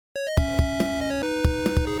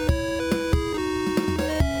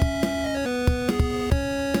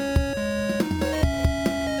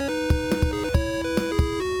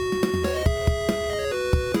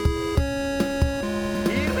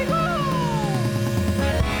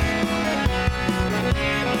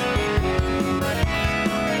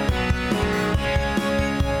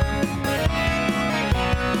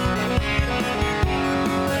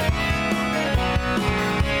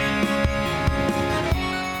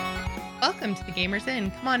Welcome to the Gamers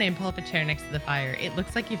Inn. Come on in, pull up a chair next to the fire. It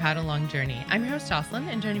looks like you've had a long journey. I'm your host, Jocelyn,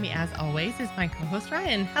 and joining me as always is my co-host,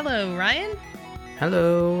 Ryan. Hello, Ryan.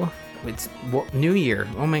 Hello. It's New Year.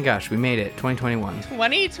 Oh my gosh, we made it. 2021.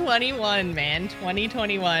 2021, man.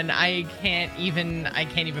 2021. I can't even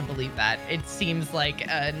believe that. It seems like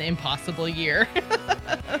an impossible year.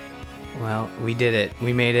 Well, we did it.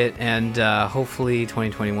 We made it, and hopefully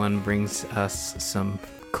 2021 brings us some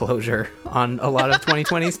closure on a lot of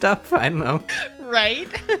 2020 stuff. I don't know. Right?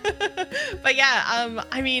 But yeah,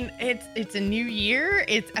 I mean, it's a new year.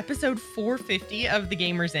 It's episode 450 of the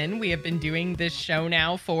Gamers Inn. We have been doing this show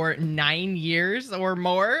now for 9 years or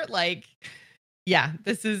more. Like, yeah,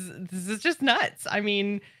 this is just nuts. I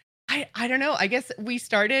mean, I don't know. I guess we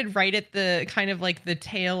started right at the kind of like the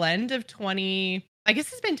tail end of 20. I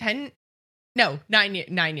guess it's been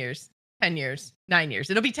 9 years. 10 years, 9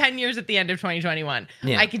 years. It'll be 10 years at the end of 2021.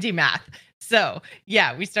 Yeah. I can do math. So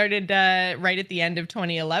yeah, we started right at the end of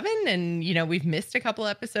 2011, and we've missed a couple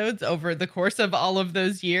episodes over the course of all of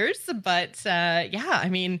those years. But yeah, I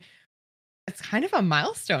mean, it's kind of a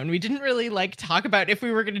milestone. We didn't really talk about if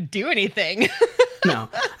we were going to do anything. No,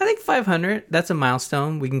 I think 500. That's a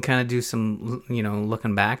milestone. We can kind of do some,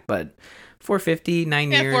 looking back, but 450,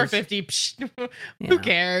 9 years. 450. Psh, who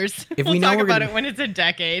cares? If we'll talk about it when it's a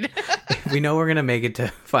decade. If we know we're gonna make it to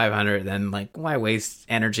 500, then why waste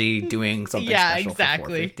energy doing something special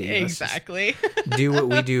exactly. for 450? Exactly. Do what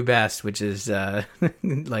we do best, which is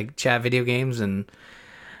chat video games, and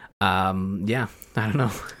yeah, I don't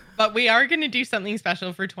know. But we are going to do something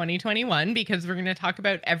special for 2021 because we're going to talk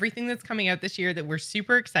about everything that's coming out this year that we're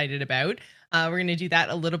super excited about. We're going to do that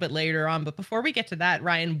a little bit later on. But before we get to that,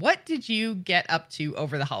 Ryan, what did you get up to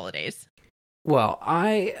over the holidays? Well,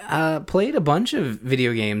 I played a bunch of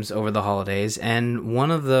video games over the holidays, and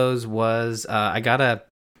one of those was I got a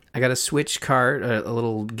Switch card, a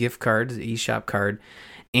little gift card, eShop card,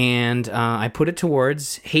 and I put it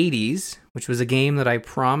towards Hades, which was a game that I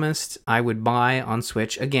promised I would buy on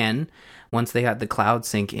Switch again once they got the cloud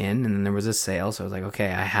sync in, and then there was a sale, so I was like, okay,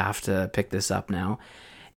 I have to pick this up now.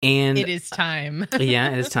 And it is time.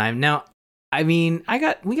 Yeah, it is time. Now, I mean,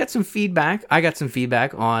 we got some feedback. I got some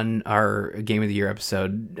feedback on our Game of the Year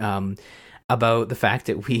episode about the fact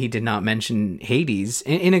that we did not mention Hades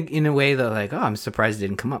in a way that I'm surprised it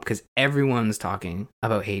didn't come up, because everyone's talking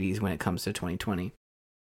about Hades when it comes to 2020.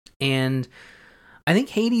 And I think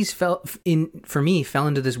Hades fell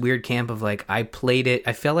into this weird camp of I played it.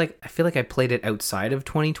 I feel like I played it outside of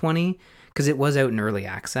 2020 because it was out in early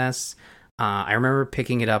access. I remember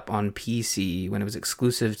picking it up on PC when it was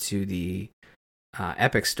exclusive to the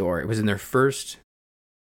Epic Store. It was in their first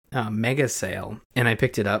mega sale, and I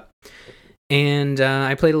picked it up. And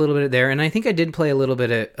I played a little bit there, and I think I did play a little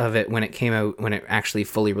bit of it when it came out, when it actually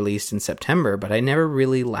fully released in September, but I never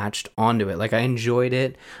really latched onto it. I enjoyed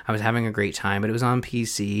it. I was having a great time, but it was on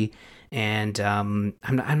PC, and I'm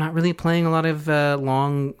not really playing a lot of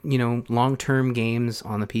long-term games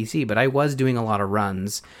on the PC, but I was doing a lot of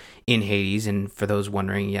runs in Hades, and for those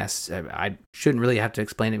wondering, yes, I shouldn't really have to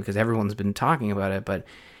explain it because everyone's been talking about it, but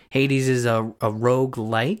Hades is a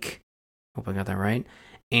roguelike. Hope I got that right.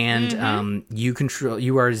 And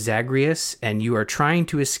you are Zagreus, and you are trying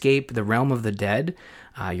to escape the realm of the dead.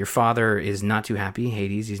 Your father is not too happy.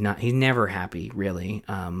 Hades, he's never happy, really.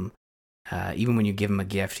 Even when you give him a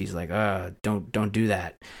gift, he's like, don't do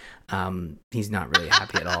that. He's not really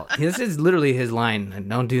happy at all. This is literally his line,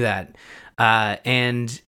 don't do that.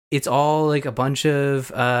 And it's all a bunch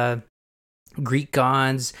of Greek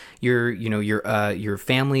gods. Your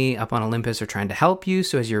family up on Olympus are trying to help you.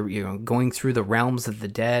 So as you're going through the realms of the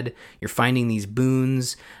dead, you're finding these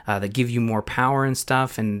boons that give you more power and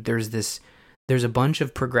stuff. And there's a bunch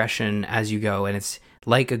of progression as you go, and it's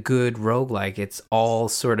like a good roguelike. It's all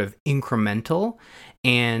sort of incremental.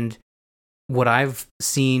 And what I've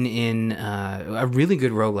seen in a really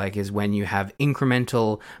good roguelike is when you have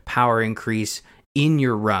incremental power increase in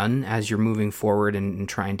your run as you're moving forward and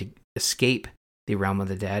trying to escape the realm of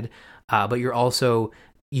the dead, but you're also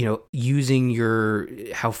using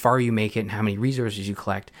how far you make it and how many resources you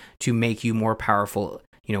collect to make you more powerful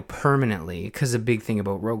permanently, because the big thing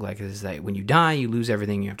about roguelike is that when you die, you lose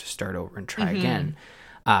everything, you have to start over and try again.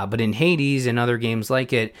 But in Hades and other games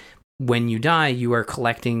like it, when you die, you are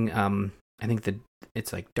collecting I think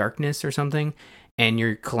it's darkness or something, and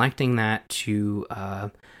you're collecting that to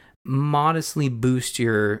modestly boost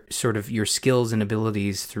your skills and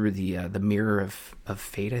abilities through the mirror of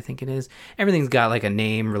fate, I think it is. Everything's got a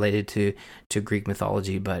name related to Greek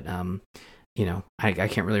mythology, but I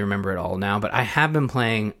can't really remember it all now. But I have been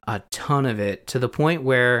playing a ton of it, to the point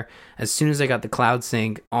where as soon as I got the cloud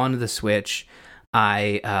sync onto the Switch,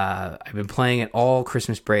 I've been playing it all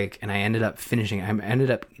Christmas break, and I ended up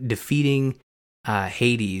defeating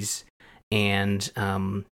Hades, and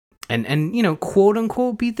quote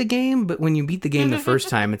unquote beat the game. But when you beat the game the first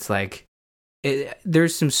time, it's like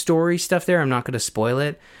there's some story stuff there. I'm not going to spoil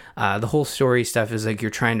it. The whole story stuff is like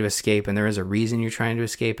you're trying to escape, and there is a reason you're trying to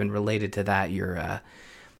escape, and related to that,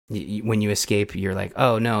 when you escape, you're like,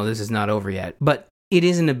 oh no, this is not over yet. But it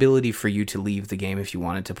is an ability for you to leave the game if you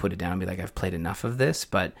wanted to put it down and be like, I've played enough of this.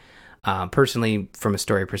 But personally, from a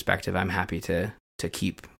story perspective, I'm happy to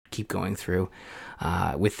keep going through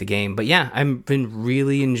with the game. But yeah, I've been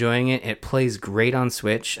really enjoying it. It plays great on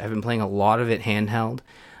Switch. I've been playing a lot of it handheld,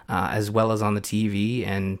 as well as on the TV.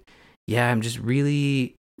 And yeah, I'm just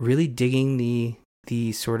really, really digging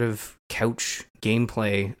the sort of couch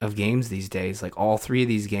gameplay of games these days. Like all three of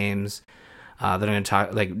these games that I'm going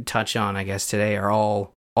to touch on, I guess, today are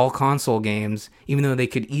all console games, even though they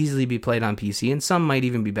could easily be played on PC, and some might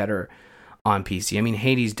even be better on PC. I mean,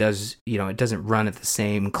 Hades does, it doesn't run at the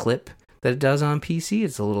same clip that it does on PC.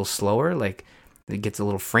 It's a little slower, like it gets a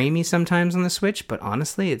little framey sometimes on the Switch, but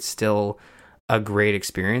honestly, it's still a great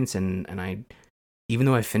experience. And I, even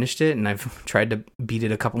though I finished it and I've tried to beat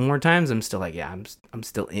it a couple more times, I'm still like, yeah, I'm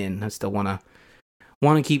still in. I still want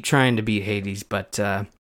to keep trying to beat Hades, but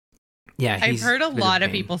yeah, I've heard a lot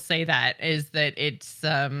of people say that it's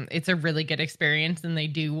a really good experience, and they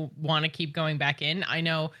do want to keep going back in. I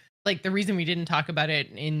know, like, the reason we didn't talk about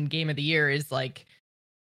it in Game of the Year is like,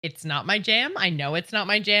 it's not my jam. I know it's not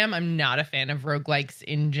my jam. I'm not a fan of roguelikes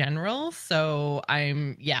in general. So I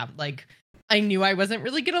knew I wasn't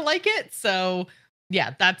really going to like it. So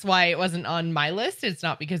yeah, that's why it wasn't on my list. It's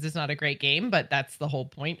not because it's not a great game, but that's the whole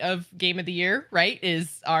point of Game of the Year, right?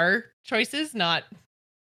 Is our choices, not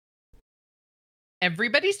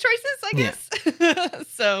everybody's choices, I guess. Yeah.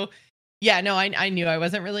 So yeah, no, I knew I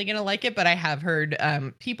wasn't really going to like it, but I have heard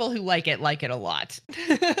people who like it a lot.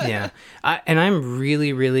 Yeah. And I'm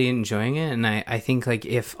really, really enjoying it. And I think, like,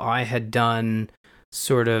 if I had done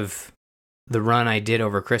sort of the run I did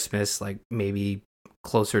over Christmas, like maybe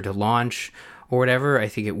closer to launch or whatever, I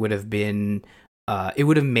think it would have been, it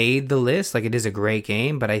would have made the list. Like, it is a great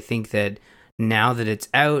game, but I think that now that it's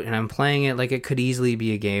out and I'm playing it, like, it could easily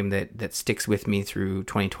be a game that sticks with me through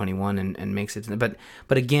 2021 and makes it. But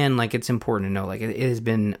again, like, it's important to know, like, it has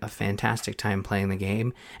been a fantastic time playing the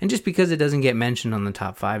game. And just because it doesn't get mentioned on the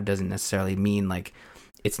top 5 doesn't necessarily mean, like,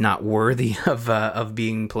 it's not worthy of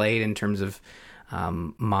being played in terms of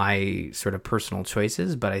my sort of personal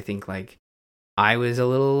choices. But I think, like, I was a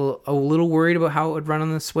little worried about how it would run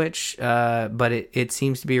on the Switch, but it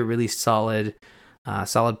seems to be a really solid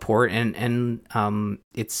port, and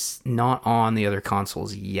it's not on the other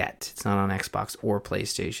consoles yet. It's not on Xbox or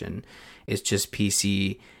PlayStation. It's just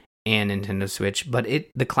PC and Nintendo Switch. But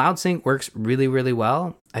the cloud sync works really, really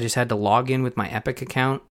well. I just had to log in with my Epic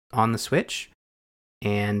account on the Switch,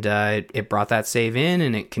 and it brought that save in,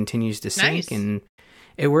 and it continues to sync, nice. And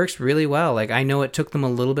it works really well. Like, I know it took them a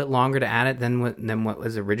little bit longer to add it than what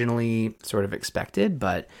was originally sort of expected,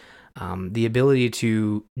 but the ability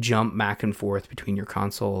to jump back and forth between your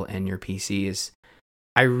console and your PC is,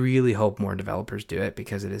 I really hope more developers do it,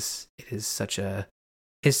 because it is such a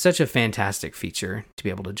fantastic feature to be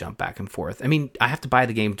able to jump back and forth. I mean, I have to buy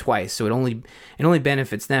the game twice, so it only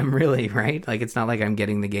benefits them, really, right? Like, it's not like I'm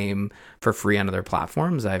getting the game for free on other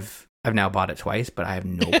platforms. I've now bought it twice, but I have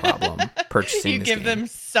no problem purchasing this game. You give them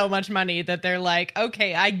so much money that they're like,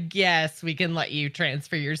 okay, I guess we can let you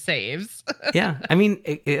transfer your saves. Yeah, I mean,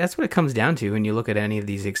 that's what it comes down to when you look at any of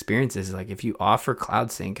these experiences. Like, if you offer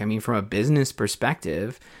cloud sync, I mean, from a business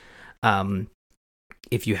perspective,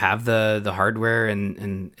 if you have the hardware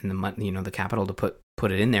and the the capital to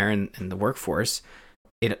put it in there, and the workforce,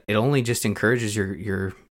 it only just encourages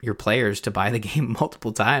your players to buy the game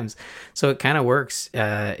multiple times. So it kind of works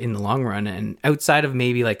in the long run. And outside of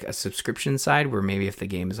maybe like a subscription side, where maybe if the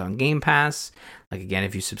game is on Game Pass, like, again,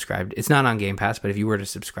 if you subscribed, it's not on Game Pass, but if you were to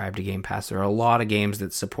subscribe to Game Pass, there are a lot of games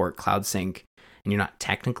that support cloud sync, and you're not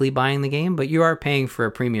technically buying the game, but you are paying for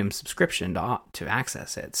a premium subscription to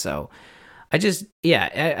access it. So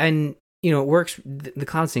it works. The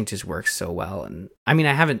cloud sync just works so well. And I mean,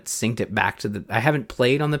 I haven't synced it back I haven't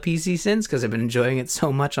played on the PC since, because I've been enjoying it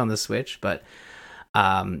so much on the Switch. But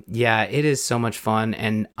it is so much fun.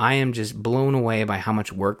 And I am just blown away by how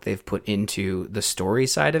much work they've put into the story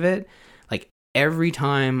side of it. Like, every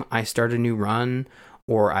time I start a new run,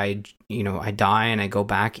 or I die and I go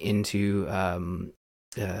back into,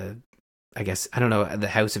 I guess, I don't know, the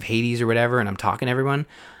House of Hades or whatever, and I'm talking to everyone,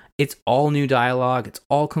 it's all new dialogue. It's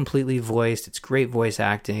all completely voiced. It's great voice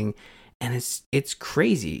acting, and it's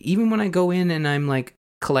crazy. Even when I go in and I'm like,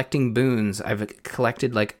 collecting boons. I've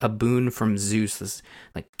collected like a boon from Zeus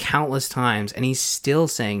like countless times, and he's still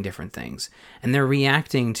saying different things. And they're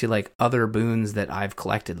reacting to like other boons that I've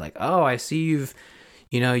collected. Like, oh, I see you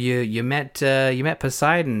met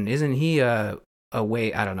Poseidon. Isn't he a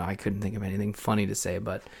way? I don't know. I couldn't think of anything funny to say,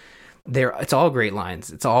 but it's all great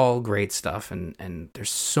lines. It's all great stuff, and there's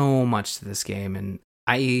so much to this game, and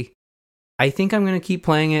I think I'm going to keep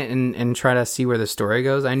playing it and try to see where the story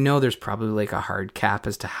goes. I know there's probably like a hard cap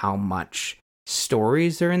as to how much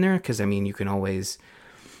stories are in there, because I mean, you can always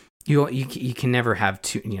you can never have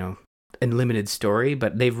unlimited story,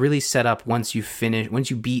 but they've really set up once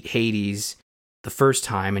you beat Hades the first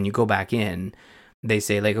time and you go back in, they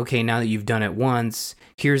say like, okay, now that you've done it once,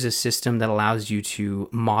 here's a system that allows you to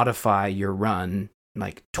modify your run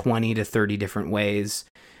like 20 to 30 different ways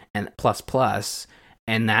and plus.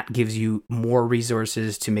 And that gives you more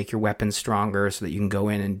resources to make your weapons stronger so that you can go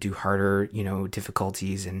in and do harder,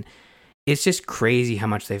 difficulties. And it's just crazy how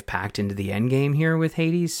much they've packed into the end game here with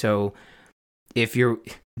Hades. So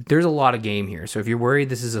there's a lot of game here. So if you're worried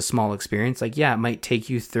this is a small experience, like, yeah, it might take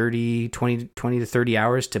you 20 to 30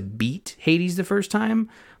 hours to beat Hades the first time,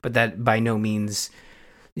 but that by no means,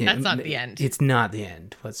 that's not the end. It's not the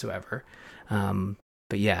end whatsoever.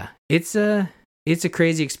 But yeah, it's a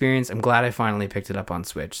crazy experience. I'm glad I finally picked it up on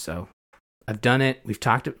Switch. So I've done it. We've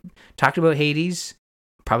talked about Hades.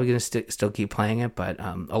 Probably going to still keep playing it, but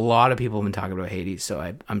a lot of people have been talking about Hades.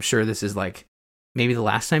 So I'm sure this is like maybe the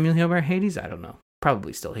last time you'll hear about Hades. I don't know.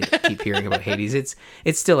 Probably still keep hearing about Hades. It's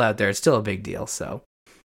still out there. It's still a big deal. So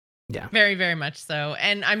yeah, very, very much so.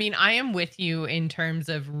 And I mean, I am with you in terms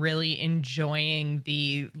of really enjoying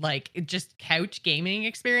the like just couch gaming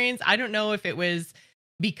experience. I don't know if it was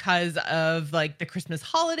because of like the Christmas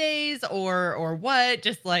holidays or what,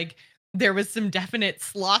 just like there was some definite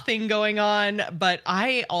slothing going on, but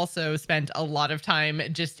I also spent a lot of time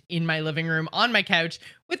just in my living room on my couch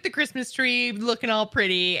with the Christmas tree looking all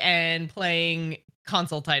pretty and playing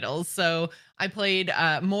console titles. So I played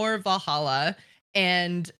more Valhalla,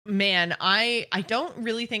 and man, I don't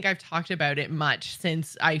really think I've talked about it much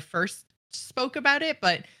since I first spoke about it,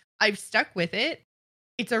 but I've stuck with it.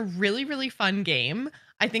 It's a really, really fun game.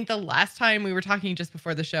 I think the last time we were talking just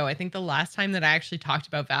before the show, I think the last time that I actually talked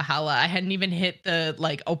about Valhalla, I hadn't even hit the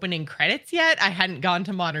like opening credits yet. I hadn't gone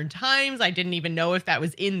to Modern Times. I didn't even know if that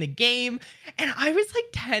was in the game. And I was like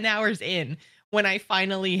 10 hours in when I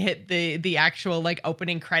finally hit the actual like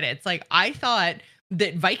opening credits. Like I thought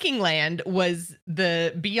that Viking Land was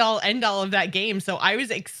the be all end all of that game. So I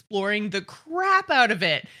was exploring the crap out of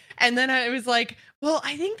it. And then I was like, well,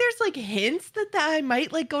 I think there's like hints that I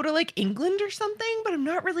might like go to like England or something, but I'm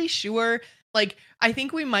not really sure. Like, I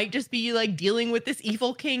think we might just be like dealing with this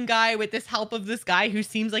evil king guy with this help of this guy who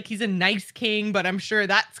seems like he's a nice king, but I'm sure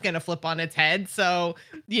that's going to flip on its head. So,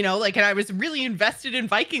 like, and I was really invested in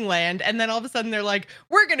Viking Land. And then all of a sudden they're like,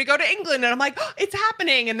 we're going to go to England. And I'm like, oh, it's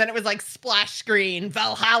happening. And then it was like splash screen,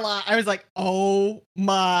 Valhalla. I was like, oh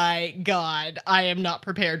my God, I am not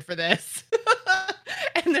prepared for this.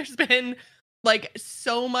 And there's been like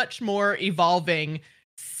so much more evolving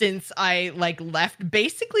since I like left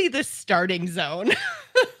basically the starting zone.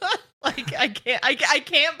 Like I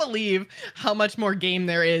can't believe how much more game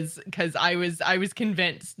there is, because I was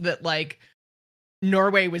convinced that like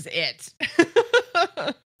Norway was it.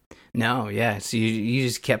 No, yeah. So you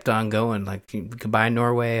just kept on going, like goodbye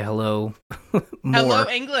Norway, hello, more. Hello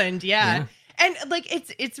England, yeah. And like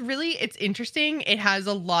it's really interesting. It has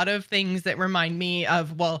a lot of things that remind me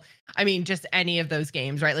of, well, I mean, just any of those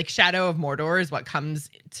games, right? Like Shadow of Mordor is what comes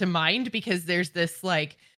to mind, because there's this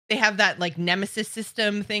like they have that like Nemesis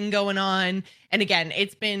system thing going on. And again,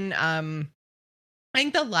 it's been I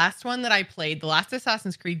think the last one that I played, the last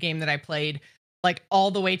Assassin's Creed game that I played like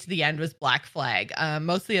all the way to the end was Black Flag.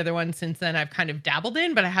 Most of the other ones since then I've kind of dabbled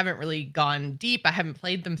in, but I haven't really gone deep. I haven't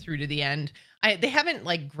played them through to the end. They haven't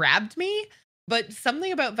like grabbed me. But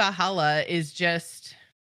something about Valhalla is just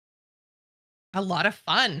a lot of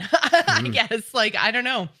fun, I guess. Like, I don't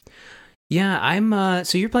know. Yeah, I'm,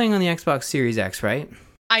 so you're playing on the Xbox Series X, right?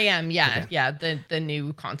 I am, yeah. Okay. Yeah, the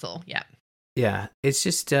new console, yeah. Yeah, it's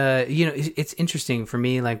just, it's interesting for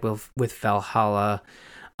me, like with Valhalla.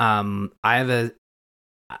 I'm kind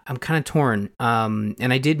of torn.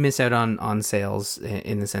 And I did miss out on sales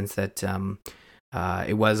in the sense that,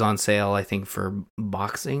 it was on sale, I think, for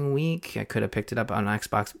Boxing Week. I could have picked it up on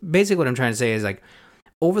Xbox. Basically, what I'm trying to say is, like,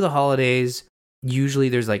 over the holidays, usually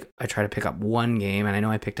there's, like, I try to pick up one game, and I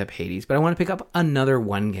know I picked up Hades, but I want to pick up another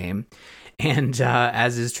one game. And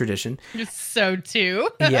as is tradition. So two?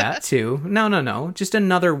 Yeah, two. No. Just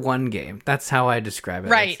another one game. That's how I describe it.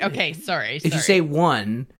 Right. Okay. Sorry. If you say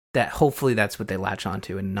one, that hopefully that's what they latch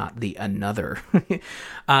onto and not the another.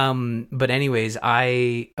 But anyways,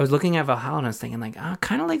 I was looking at Valhalla and I was thinking like,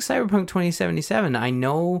 kind of like Cyberpunk 2077.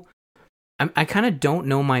 I kind of don't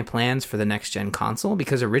know my plans for the next gen console,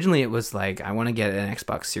 because originally it was like, I want to get an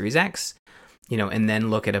Xbox Series X, and then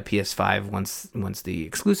look at a PS5 once the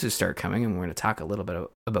exclusives start coming, and we're going to talk a little bit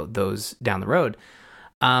about those down the road.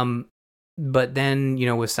 But then,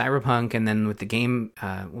 with Cyberpunk, and then with the game,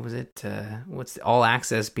 what was it? What's the All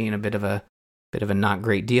Access being a bit of a not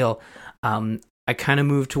great deal. I kind of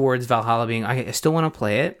moved towards Valhalla being, I still want to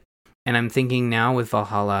play it. And I'm thinking now with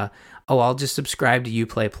Valhalla, I'll just subscribe to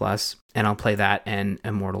Uplay Plus and I'll play that and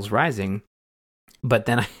Immortals Rising. But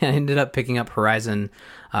then I ended up picking up Horizon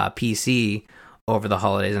PC over the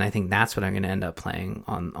holidays, and I think that's what I'm going to end up playing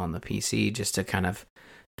on the PC, just to kind of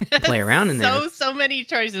play around in there. So many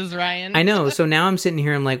choices, Ryan. I know. So now I'm sitting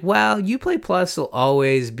here, I'm like, well, Uplay Plus will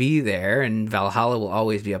always be there and Valhalla will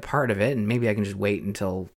always be a part of it, and maybe I can just wait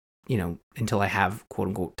until I have quote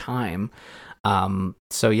unquote time.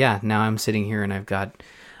 So yeah, now I'm sitting here and I've got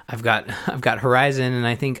Horizon, and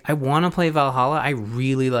I think I want to play Valhalla. I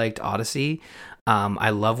really liked Odyssey. I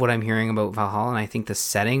love what I'm hearing about Valhalla, and I think the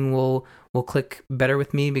setting will click better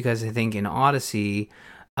with me, because I think in Odyssey,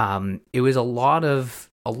 it was a lot of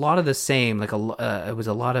the same. Like it was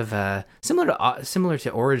a lot of similar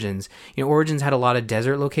to Origins. Origins had a lot of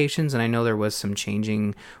desert locations, and I know there was some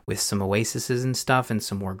changing with some oases and stuff and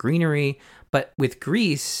some more greenery. But with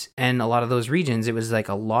Greece and a lot of those regions, it was like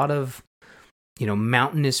a lot of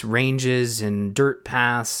mountainous ranges and dirt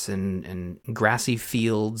paths and grassy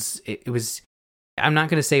fields. It was. I'm not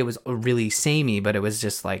going to say it was really samey, but it was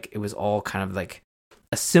just like, it was all kind of like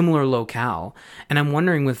a similar locale. And I'm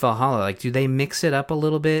wondering with Valhalla, like, do they mix it up a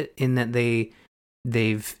little bit in that they've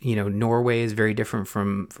Norway is very different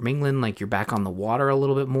from England. Like, you're back on the water a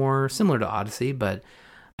little bit more, similar to Odyssey. But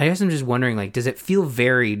I guess I'm just wondering, like, does it feel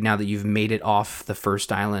varied now that you've made it off the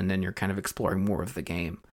first island and you're kind of exploring more of the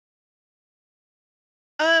game?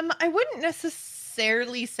 I wouldn't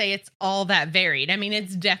necessarily say it's all that varied. I mean,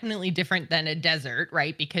 it's definitely different than a desert,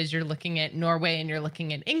 right? Because you're looking at Norway and you're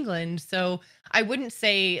looking at England. So I wouldn't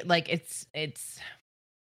say like it's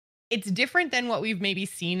different than what we've maybe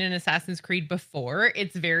seen in Assassin's Creed before.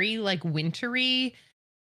 It's very like wintry,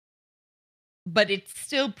 but it's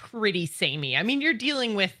still pretty samey. I mean, you're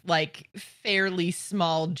dealing with like fairly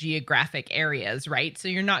small geographic areas, right? So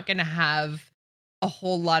you're not going to have a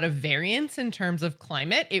whole lot of variance in terms of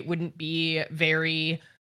climate. It wouldn't be very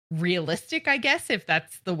realistic, I guess, if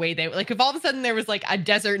that's the way they like. If all of a sudden there was like a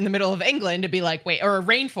desert in the middle of England, to be like, wait, or a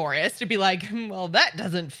rainforest, to be like, well, that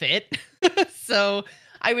doesn't fit. So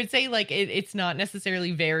I would say like it's not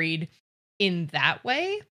necessarily varied in that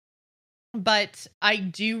way, but I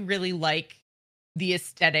do really like the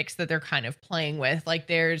aesthetics that they're kind of playing with. Like,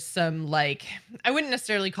 there's some like, I wouldn't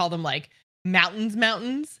necessarily call them like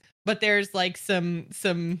mountains, but there's like some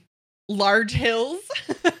large hills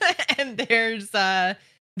and there's a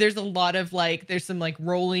lot of like, there's some like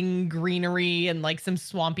rolling greenery and like some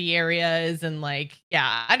swampy areas, and like,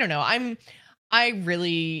 yeah, I don't know. I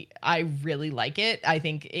really like it. I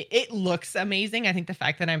think it looks amazing. I think the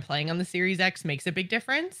fact that I'm playing on the Series X makes a big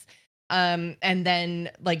difference. And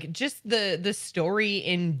then like just the story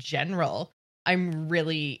in general, I'm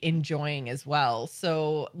really enjoying as well.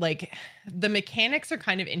 So like the mechanics are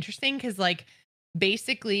kind of interesting, because like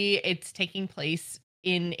basically it's taking place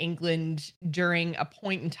in England during a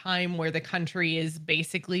point in time where the country is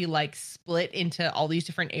basically like split into all these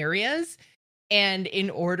different areas. And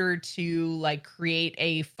in order to like create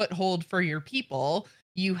a foothold for your people,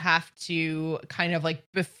 you have to kind of like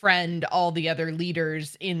befriend all the other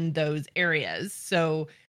leaders in those areas. So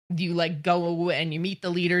you like go and you meet the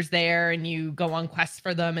leaders there and you go on quests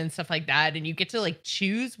for them and stuff like that. And you get to like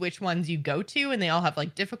choose which ones you go to, and they all have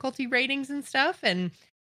like difficulty ratings and stuff. And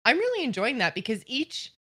I'm really enjoying that, because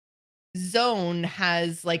each zone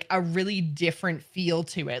has like a really different feel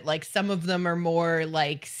to it. Like some of them are more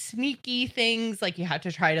like sneaky things, like you have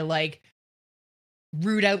to try to like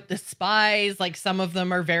root out the spies. Like some of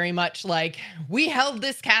them are very much like, we held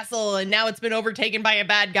this castle and now it's been overtaken by a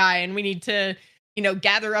bad guy and we need to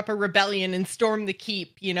gather up a rebellion and storm the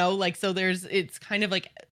keep, like, so it's kind of like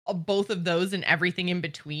both of those and everything in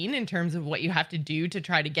between in terms of what you have to do to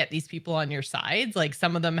try to get these people on your sides. Like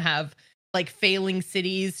some of them have like failing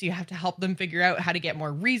cities, so you have to help them figure out how to get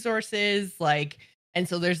more resources, like, and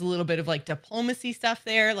so there's a little bit of like diplomacy stuff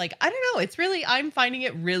there. Like, I don't know, it's really, I'm finding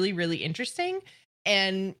it really, really interesting,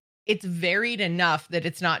 and it's varied enough that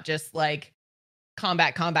it's not just like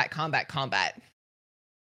combat.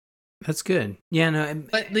 That's good. Yeah, no.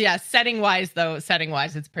 But yeah, setting wise,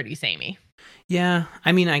 it's pretty samey. Yeah,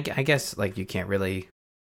 I mean, I guess like you can't really.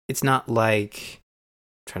 It's not like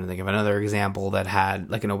I'm trying to think of another example that had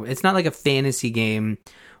like it's not like a fantasy game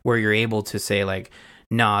where you're able to say like,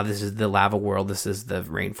 nah, this is the lava world, this is the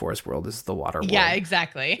rainforest world, this is the water Yeah, world.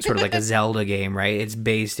 exactly. Sort of like a Zelda game, right? It's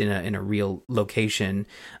based in a real location.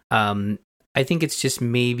 I think it's just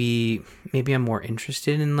maybe I'm more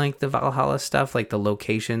interested in like the Valhalla stuff, like the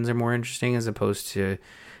locations are more interesting as opposed to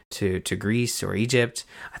Greece or Egypt.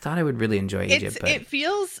 I thought I would really enjoy Egypt, but it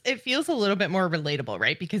feels a little bit more relatable,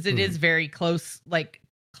 right? Because it is very close, like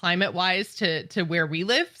climate wise to where we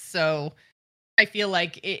live. So I feel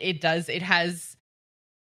like it has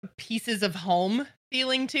pieces of home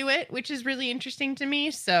feeling to it, which is really interesting to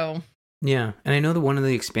me. So yeah, and I know that one of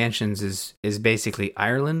the expansions is basically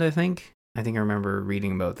Ireland. I think I remember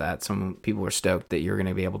reading about that. Some people were stoked that you're going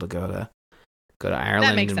to be able to go to Ireland.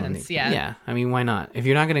 That makes sense. Yeah. I mean, why not? If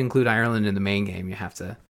you're not going to include Ireland in the main game, you have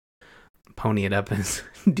to pony it up as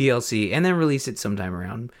DLC and then release it sometime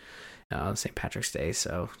around St. Patrick's Day.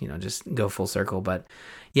 So just go full circle. But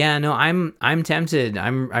yeah, no, I'm tempted. I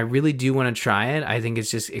really do want to try it. I think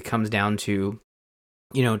it comes down to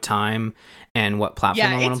time and what platform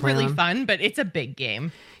I want to play on. Yeah, it's really fun, but it's a big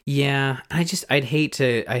game. Yeah, I'd hate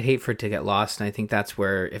for it to get lost, and I think that's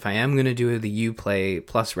where if I am going to do the Uplay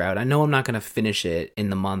Plus route, I know I'm not going to finish it in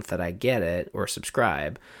the month that I get it or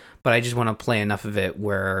subscribe, but I just want to play enough of it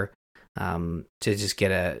where to just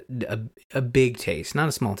get a big taste, not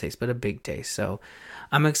a small taste, but a big taste. So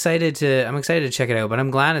I'm excited to check it out, but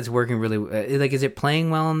I'm glad it's working really. Like, is it playing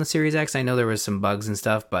well on the Series X? I know there was some bugs and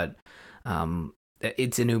stuff, but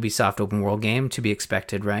it's an Ubisoft open world game, to be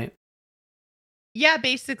expected, right? Yeah,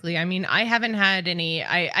 basically. I mean, I haven't had any.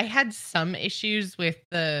 I had some issues with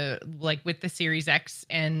the Series X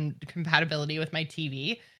and compatibility with my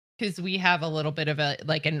TV because we have a little bit of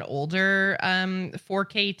an older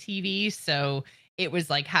 4K TV, so it was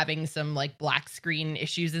like having some like black screen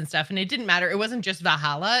issues and stuff, and it didn't matter. It wasn't just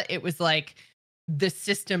Valhalla. It was like the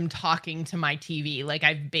system talking to my TV. Like,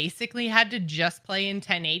 I've basically had to just play in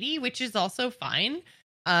 1080, which is also fine.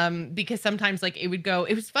 Because sometimes like it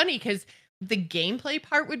was funny because the gameplay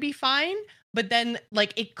part would be fine, but then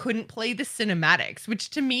like it couldn't play the cinematics, which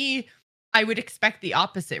to me, I would expect the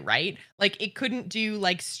opposite, right? Like, it couldn't do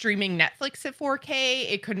like streaming Netflix at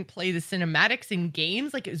 4K. It couldn't play the cinematics in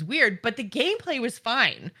games. Like, it was weird, but the gameplay was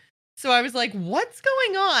fine. So I was like, what's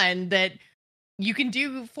going on that you can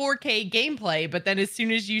do 4K gameplay, but then as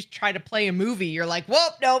soon as you try to play a movie, you're like,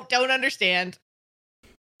 well, no, don't understand.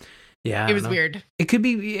 Yeah, it was weird. It could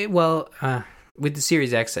be, well, with the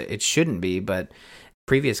Series X, it shouldn't be, but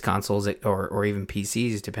previous consoles or even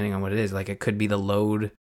PCs, depending on what it is, like it could be the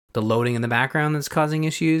loading in the background that's causing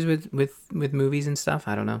issues with movies and stuff.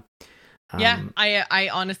 I don't know. Yeah, I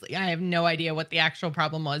honestly, I have no idea what the actual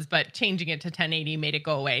problem was, but changing it to 1080 made it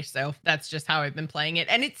go away. So that's just how I've been playing it.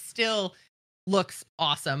 And it still looks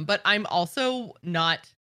awesome, but I'm also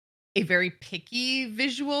not a very picky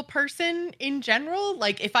visual person in general.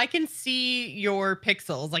 Like, if I can see your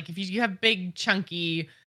pixels, like if you have big chunky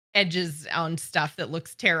edges on stuff that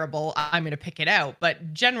looks terrible, I'm going to pick it out.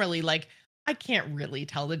 But generally, like, I can't really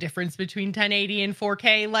tell the difference between 1080 and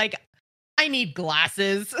 4K. Like, I need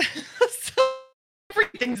glasses. So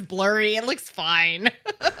everything's blurry. It looks fine.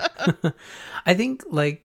 I think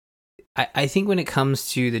I think when it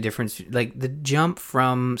comes to the difference, like the jump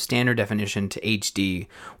from standard definition to HD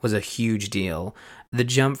was a huge deal. The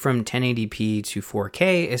jump from 1080p to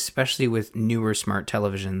 4K, especially with newer smart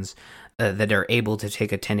televisions that are able to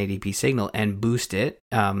take a 1080p signal and boost it,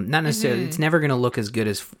 not necessarily, it's never going to look as good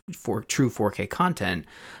as for true 4K content,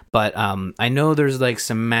 but I know there's like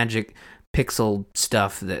some magic pixel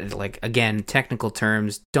stuff that, like, again, technical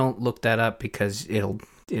terms, don't look that up because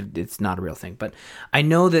it's not a real thing. But I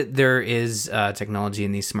know that there is technology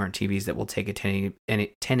in these smart TVs that will take a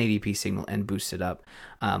 1080p signal and boost it up,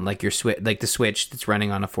 like the Switch that's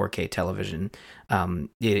running on a 4K television.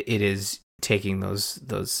 It is taking those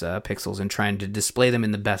pixels and trying to display them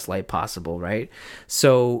in the best light possible, right?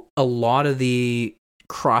 So a lot of the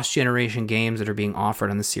cross-generation games that are being offered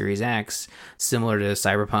on the Series X, similar to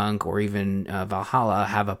Cyberpunk or even Valhalla,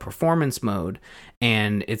 have a performance mode,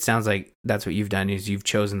 and it sounds like that's what you've done, is you've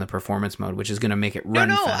chosen the performance mode, which is going to make it run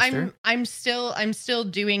faster. I'm still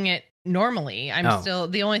doing it normally. Still,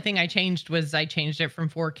 the only thing I changed was I changed it from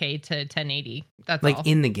 4K to 1080. That's like all.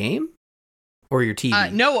 In the game or your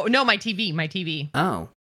TV? No, my TV. Oh.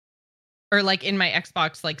 Or like in my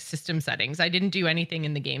Xbox like system settings. I didn't do anything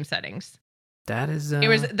in the game settings. That is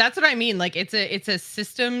that's what I mean. Like, it's a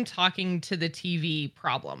system talking to the TV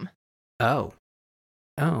problem. Oh,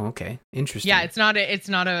 okay. Interesting. Yeah, it's not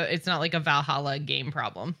like a Valhalla game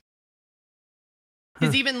problem.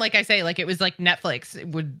 Because even like I say, like it was like Netflix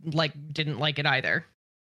would like didn't like it either.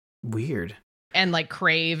 Weird. And like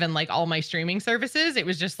Crave and like all my streaming services, it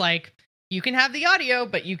was just like you can have the audio,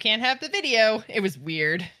 but you can't have the video. It was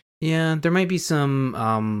weird. Yeah, there might be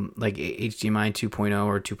some like HDMI 2.0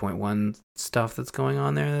 or 2.1 stuff that's going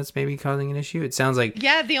on there that's maybe causing an issue. It sounds like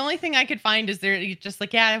the only thing I could find is they're just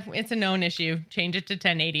like, it's a known issue. Change it to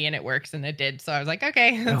 1080 and it works, and it did. So I was like,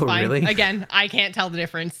 okay, that's fine. Really? Again, I can't tell the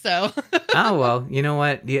difference. So oh well, you know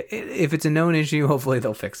what? Yeah, if it's a known issue, hopefully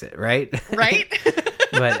they'll fix it, right? Right.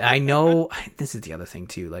 But I know this is the other thing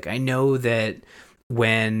too. Like I know that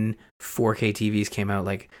when 4K TVs came out,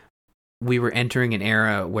 like we were entering an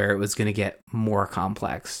era where it was going to get more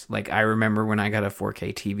complex. Like I remember when I got a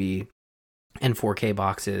 4K TV and 4K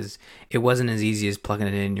boxes, it wasn't as easy as plugging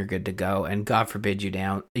it in, you're good to go. And God forbid you'd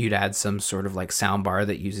add some sort of like sound bar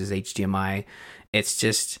that uses HDMI. It's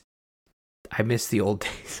just, I miss the old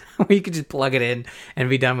days where you could just plug it in and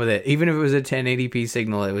be done with it. Even if it was a 1080p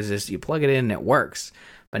signal, it was just, you plug it in and it works.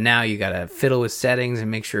 But now you got to fiddle with settings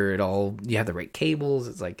and make sure you have the right cables.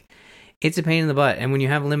 It's like, it's a pain in the butt. And when you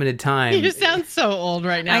have limited time... You sound so old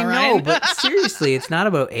right now, I Ryan. know, but seriously, it's not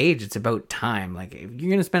about age. It's about time. Like, if you're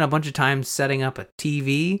going to spend a bunch of time setting up a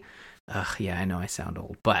TV... yeah, I know I sound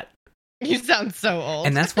old, but... You sound so old.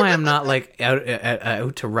 And that's why I'm not, like,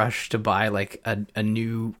 out to rush to buy, like, a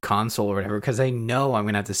new console or whatever, because I know I'm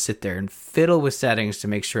going to have to sit there and fiddle with settings to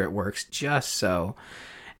make sure it works just so.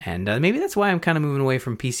 And maybe that's why I'm kind of moving away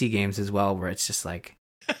from PC games as well, where it's just like...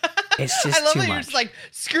 It's just I love too that much. you're just like,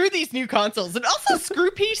 screw these new consoles and also screw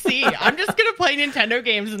PC. I'm just going to play Nintendo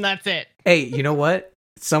games and that's it. Hey, you know what?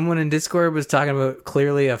 Someone in Discord was talking about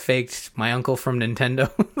clearly a faked my uncle from Nintendo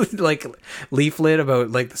like leaflet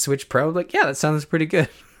about like the Switch Pro. Like, yeah, that sounds pretty good.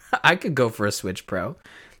 I could go for a Switch Pro.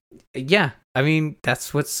 Yeah, I mean,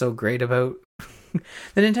 that's what's so great about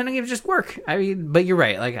the Nintendo games just work. I mean, but you're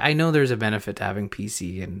right. Like, I know there's a benefit to having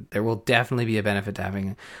PC, and there will definitely be a benefit to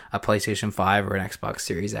having a PlayStation 5 or an Xbox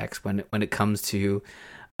Series X when it comes to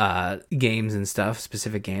games and stuff,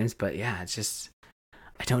 specific games. But yeah, it's just,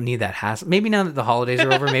 I don't need that hassle. Maybe now that the holidays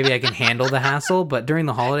are over, maybe I can handle the hassle. But during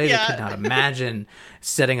the holidays, I could not imagine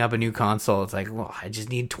setting up a new console. It's like, well, I just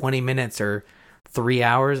need 20 minutes or 3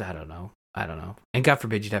 hours. I don't know. And God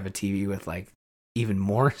forbid you'd have a TV with like even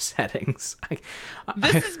more settings.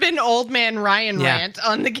 This has been Old Man Ryan Rant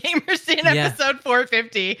on the Gamers In episode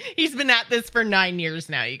 450. He's been at this for 9 years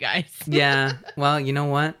now, you guys. Yeah. Well, you know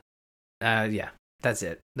what? Yeah, that's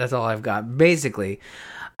it. That's all I've got. Basically,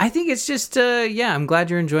 I think it's just, I'm glad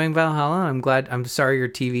you're enjoying Valhalla. I'm sorry your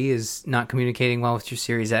TV is not communicating well with your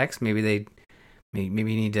Series X. Maybe you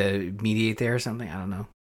need to mediate there or something. I don't know.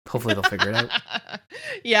 Hopefully they'll figure it out.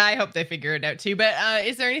 Yeah, I hope they figure it out too. But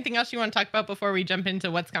is there anything else you want to talk about before we jump into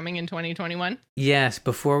what's coming in 2021? Yes,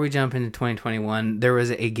 before we jump into 2021, there was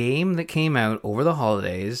a game that came out over the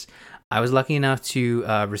holidays. I was lucky enough to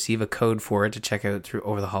receive a code for it to check out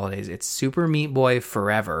over the holidays. It's Super Meat Boy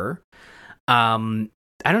Forever.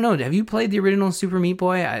 I don't know. Have you played the original Super Meat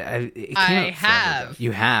Boy? I have.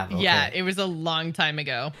 You have? Okay. Yeah, it was a long time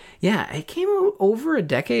ago. Yeah, it came out over a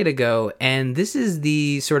decade ago, and this is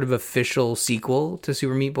the sort of official sequel to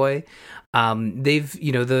Super Meat Boy. They've,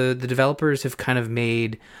 the developers have kind of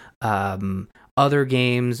made other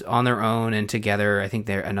games on their own and together. I think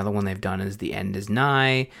another one they've done is The End Is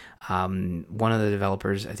Nigh. One of the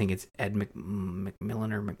developers, I think it's Ed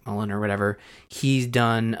McMullen or whatever. He's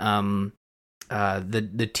done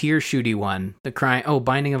the tear shooty one,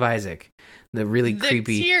 Binding of Isaac, the really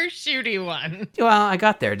creepy tear shooty one. Well, I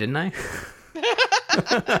got there, didn't I?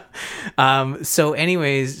 So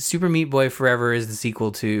anyways, Super Meat Boy Forever is the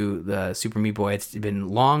sequel to the Super Meat Boy. It's been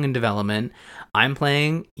long in development. I'm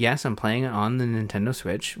playing it on the Nintendo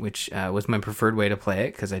Switch, which was my preferred way to play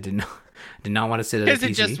it because I did not want to sit at a PC.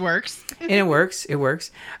 Because it just works. And it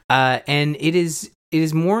works. And it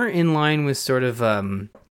is more in line with sort of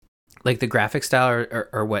like the graphic style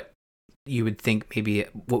or what you would think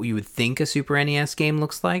a Super NES game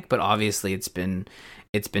looks like, but obviously it's been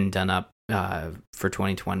done up for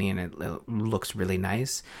 2020 and it looks really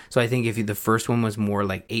nice. So I think if the first one was more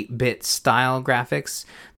like 8-bit style graphics,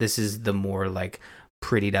 this is the more like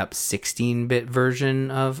prettied up 16-bit version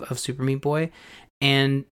of Super Meat Boy.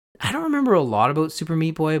 And I don't remember a lot about Super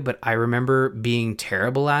Meat Boy, but I remember being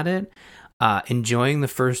terrible at it, enjoying the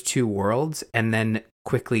first 2 worlds, and then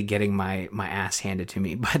quickly getting my ass handed to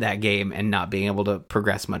me by that game and not being able to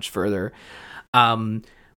progress much further.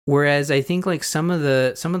 Whereas I think like some of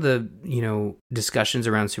the discussions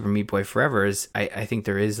around Super Meat Boy Forever is I think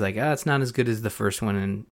there is like, it's not as good as the first one,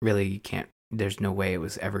 and really you can't, there's no way it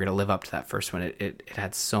was ever going to live up to that first one. It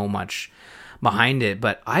had so much behind it.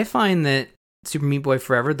 But I find that Super Meat Boy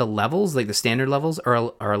Forever, the levels, like the standard levels, are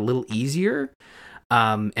a little easier,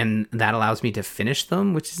 and that allows me to finish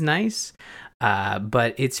them, which is nice.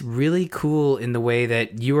 But it's really cool in the way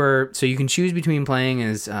that you can choose between playing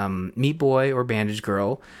as Meat Boy or Bandage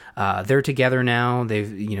Girl. They're together now.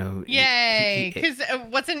 They've, Yay! Because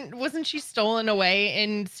wasn't she stolen away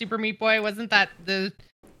in Super Meat Boy? Wasn't that the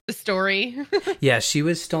story? Yeah, she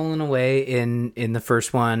was stolen away in the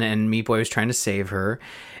first one, and Meat Boy was trying to save her.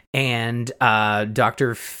 And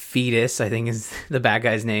Dr. Fetus, I think is the bad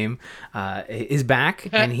guy's name, is back,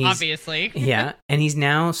 and he's obviously yeah, and he's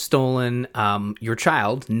now stolen your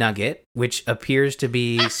child Nugget, which appears to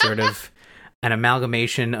be sort of an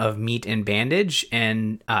amalgamation of meat and bandage,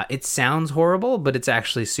 and it sounds horrible, but it's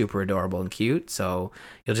actually super adorable and cute. So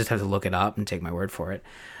you'll just have to look it up and take my word for it.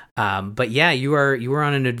 But yeah, you are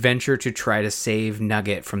on an adventure to try to save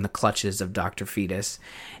Nugget from the clutches of Dr. Fetus,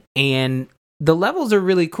 and the levels are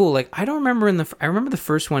really cool. Like, I remember the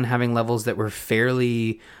first one having levels that were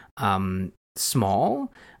fairly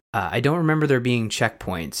small. I don't remember there being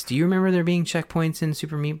checkpoints. Do you remember there being checkpoints in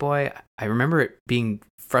Super Meat Boy? I remember it being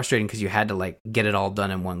frustrating because you had to like get it all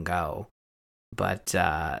done in one go. But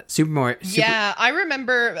yeah, I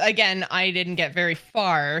remember, again, I didn't get very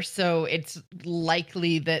far, so it's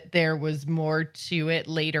likely that there was more to it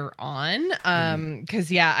later on. Because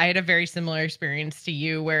yeah, I had a very similar experience to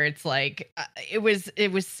you where it's like it was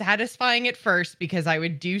satisfying at first because I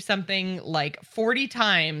would do something like 40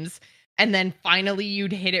 times and then finally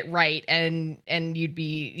you'd hit it right and you'd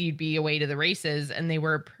be away to the races, and they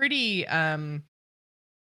were pretty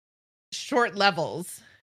short levels.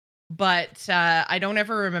 But I don't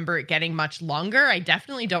ever remember it getting much longer. I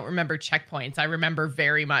definitely don't remember checkpoints. I remember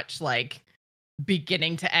very much like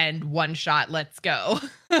beginning to end, one shot, let's go.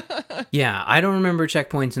 Yeah, I don't remember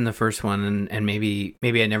checkpoints in the first one, and maybe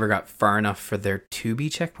I never got far enough for there to be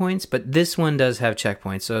checkpoints, but this one does have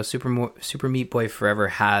checkpoints. So Super Meat Boy Forever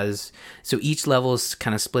has, so each level is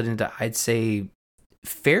kind of split into, I'd say,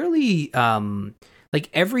 fairly like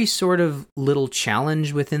every sort of little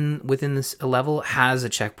challenge within this level has a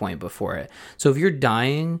checkpoint before it. So if you're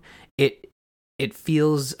dying, it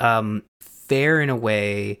feels fair in a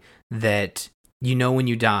way that when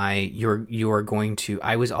you die, you're going to.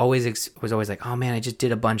 I was always like, oh man, I just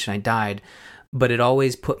did a bunch and I died, but it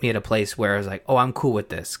always put me at a place where I was like, oh, I'm cool with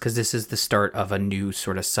this because this is the start of a new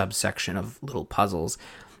sort of subsection of little puzzles.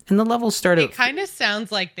 And the levels started. It kind of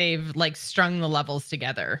sounds like they've like strung the levels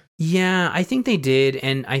together. Yeah, I think they did,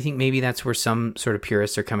 and I think maybe that's where some sort of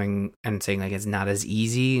purists are coming and saying like it's not as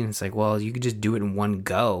easy. And it's like, well, you could just do it in one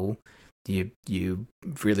go. You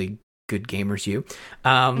really good gamers, you.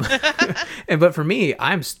 But for me,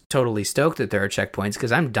 I'm totally stoked that there are checkpoints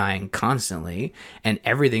because I'm dying constantly, and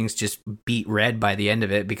everything's just beat red by the end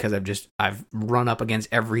of it because I've run up against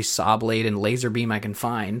every saw blade and laser beam I can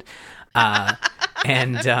find.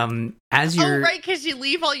 And as you're right, because you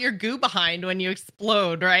leave all your goo behind when you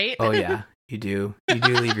explode, right? Oh yeah, you do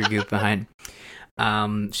leave your goop behind.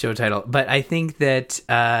 Show title. But I think that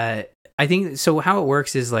so how it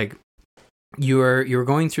works is like you're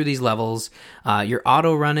going through these levels, you're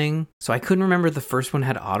auto running. So I couldn't remember if the first one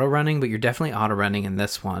had auto running, but you're definitely auto running in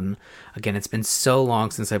this one. Again, it's been so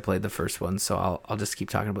long since I played the first one, so I'll just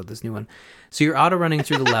keep talking about this new one. So you're auto running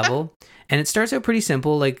through the level, and it starts out pretty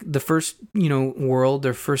simple. Like the first, world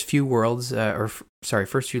or first few worlds,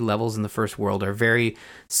 first few levels in the first world are very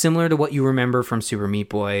similar to what you remember from Super Meat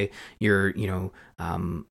Boy. You're,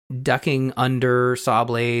 ducking under saw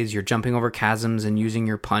blades, you're jumping over chasms and using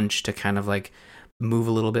your punch to kind of like move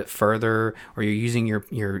a little bit further, or you're using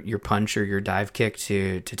your punch or your dive kick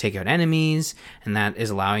to take out enemies, and that is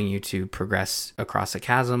allowing you to progress across a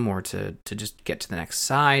chasm or to just get to the next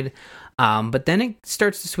side. But then it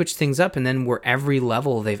starts to switch things up, and then where every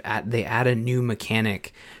level they add a new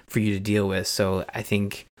mechanic for you to deal with. So I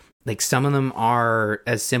think like some of them are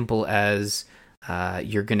as simple as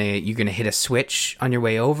you're gonna hit a switch on your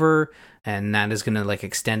way over, and that is gonna like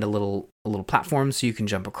extend a little platform so you can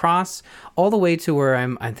jump across, all the way to where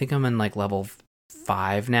I think I'm in like level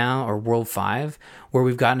 5 now, or world 5, where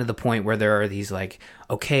we've gotten to the point where there are these like,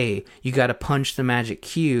 okay, you got to punch the magic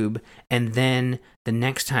cube, and then the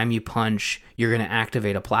next time you punch, you're going to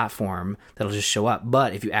activate a platform that'll just show up.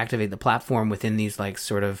 But if you activate the platform within these like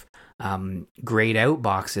sort of grayed out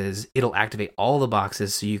boxes, it'll activate all the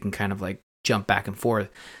boxes so you can kind of like jump back and forth.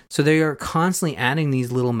 So they are constantly adding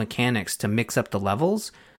these little mechanics to mix up the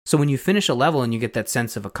levels. So when you finish a level and you get that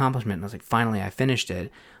sense of accomplishment, and I was like, finally, I finished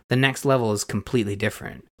it, the next level is completely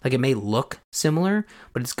different. Like it may look similar,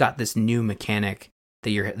 but it's got this new mechanic that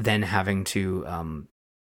you're then having to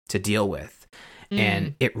deal with.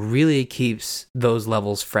 And it really keeps those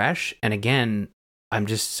levels fresh. And again, I'm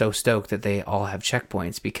just so stoked that they all have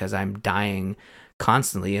checkpoints, because I'm dying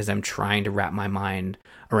constantly as I'm trying to wrap my mind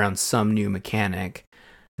around some new mechanic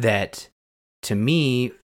that, to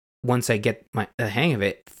me, once I get the hang of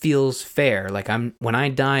it, feels fair. Like, when I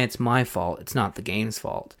die, it's my fault. It's not the game's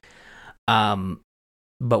fault.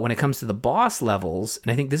 But when it comes to the boss levels,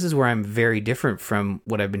 and I think this is where I'm very different from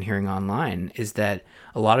what I've been hearing online, is that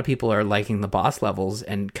a lot of people are liking the boss levels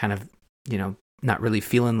and kind of, not really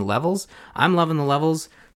feeling the levels. I'm loving the levels.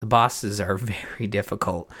 The bosses are very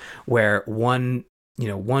difficult, where one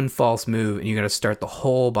false move and you got to start the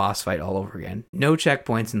whole boss fight all over again. No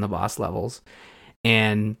checkpoints in the boss levels.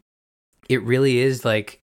 And it really is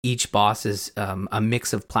like each boss is a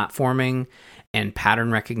mix of platforming and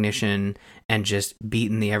pattern recognition and just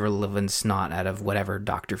beating the ever-living snot out of whatever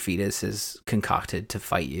Dr. Fetus has concocted to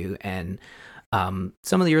fight you. And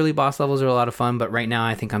some of the early boss levels are a lot of fun, but right now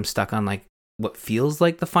I think I'm stuck on like what feels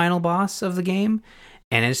like the final boss of the game,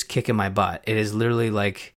 and it's kicking my butt. It is literally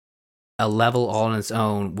like a level all on its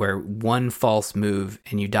own where one false move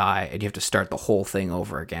and you die and you have to start the whole thing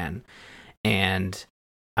over again. And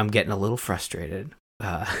I'm getting a little frustrated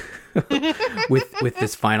with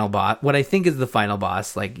this final boss. What I think is the final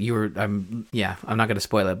boss, like I'm not going to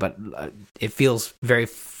spoil it, but it feels very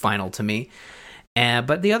final to me.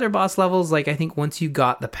 But the other boss levels, like I think once you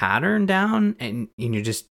got the pattern down and you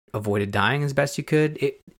just avoided dying as best you could,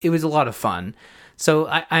 it was a lot of fun. So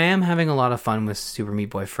I am having a lot of fun with Super Meat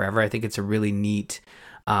Boy Forever. I think it's a really neat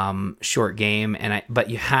short game, but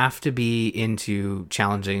you have to be into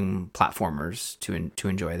challenging platformers to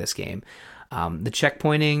enjoy this game. The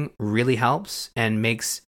checkpointing really helps and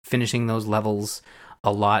makes finishing those levels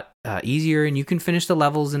a lot easier, and you can finish the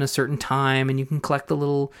levels in a certain time, and you can collect the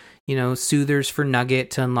little soothers for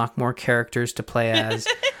Nugget to unlock more characters to play as.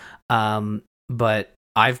 But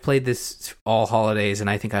I've played this all holidays, and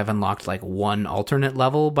I think I've unlocked like one alternate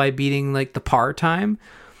level by beating like the par time.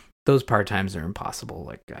 Those par times are impossible.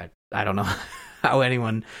 Like I don't know how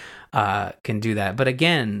anyone can do that. But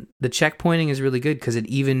again, the checkpointing is really good because the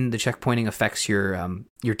checkpointing affects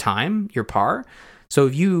your time, your par. So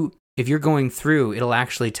if you're going through, it'll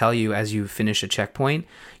actually tell you as you finish a checkpoint,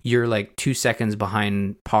 you're like 2 seconds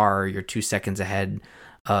behind par, you're 2 seconds ahead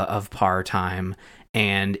of par time,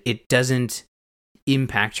 and it doesn't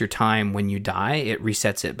impact your time when you die. It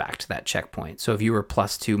resets it back to that checkpoint. So if you were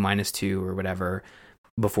 +2, -2, or whatever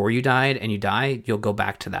before you died and you die, you'll go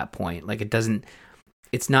back to that point. Like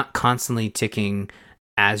it's not constantly ticking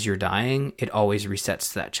as you're dying. It always resets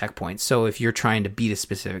to that checkpoint. So if you're trying to beat a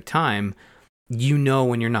specific time,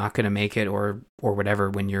 when you're not going to make it or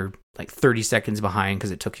whatever, when you're like 30 seconds behind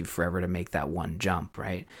because it took you forever to make that one jump,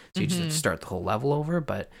 right? So you just have to start the whole level over.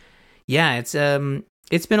 But yeah, it's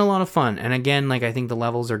been a lot of fun. And again, like I think the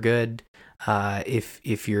levels are good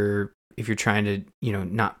if you're trying to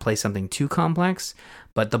not play something too complex,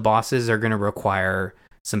 but the bosses are going to require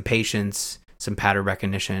some patience, some pattern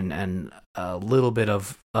recognition, and a little bit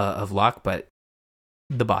of luck. But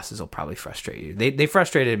the bosses will probably frustrate you. They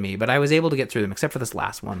frustrated me, but I was able to get through them, except for this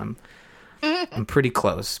last one. I'm pretty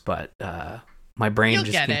close, but my brain You'll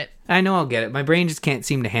just get can't, it. I know I'll get it. My brain just can't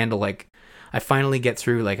seem to handle, like, I finally get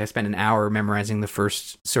through, like I spent an hour memorizing the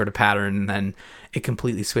first sort of pattern, and then it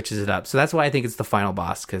completely switches it up. So that's why I think it's the final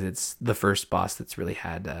boss, because it's the first boss that's really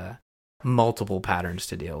had multiple patterns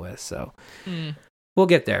to deal with. So we'll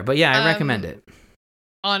get there. But yeah, I recommend it.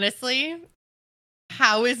 Honestly,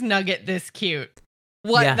 how is Nugget this cute?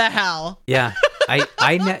 What the hell? Yeah.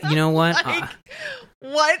 You know what? Like,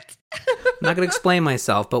 what? I'm not going to explain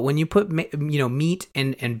myself, but when you put meat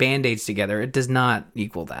and Band-Aids together, it does not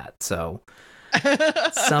equal that. So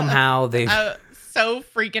somehow they so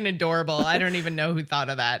freaking adorable. I don't even know who thought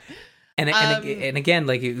of that. And again,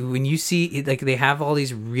 like when you see, like they have all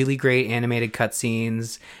these really great animated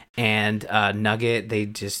cutscenes, and Nugget,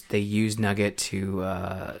 they use Nugget to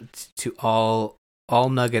all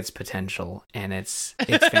Nugget's potential, and it's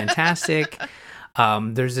fantastic.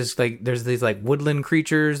 There's these like woodland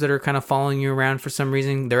creatures that are kind of following you around for some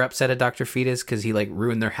reason. They're upset at Dr. Fetus because he like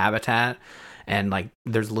ruined their habitat, and like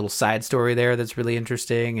there's a little side story there that's really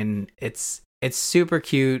interesting, and it's super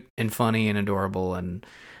cute and funny and adorable. And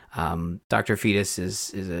Dr. Fetus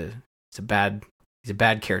is a bad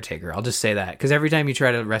caretaker. I'll just say that, because every time you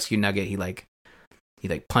try to rescue Nugget, he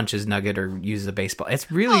punches Nugget or uses a baseball.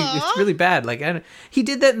 It's really bad. Like he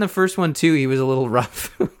did that in the first one too. He was a little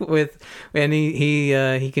rough and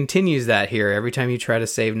he continues that here. Every time you try to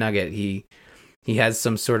save Nugget, he has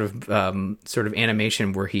some sort of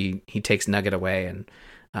animation where he takes Nugget away, and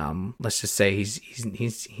Let's just say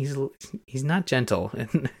he's not gentle,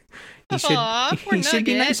 and he should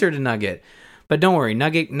be nicer to Nugget. But don't worry,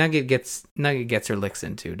 Nugget gets her licks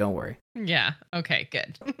in too. Don't worry. Yeah. Okay.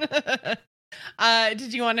 Good.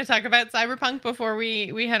 Did you want to talk about Cyberpunk before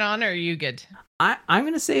we head on, or are you good? I'm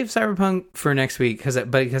going to save Cyberpunk for next week because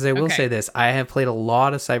I will say this: I have played a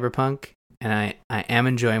lot of Cyberpunk, and I am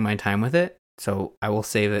enjoying my time with it. So I will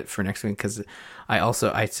save it for next week because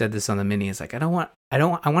I said this on the mini. It's like I want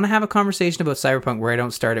to have a conversation about Cyberpunk where I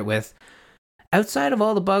don't start it with outside of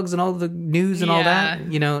all the bugs and all the news and all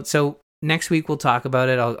that, So next week we'll talk about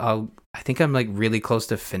it. I think I'm like really close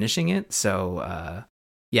to finishing it. So I'll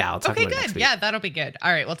talk about it next week. Yeah, that'll be good.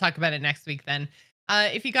 All right, we'll talk about it next week then.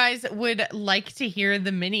 If you guys would like to hear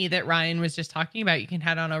the mini that Ryan was just talking about, you can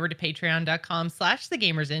head on over to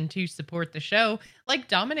patreon.com/thegamersin to support the show. Like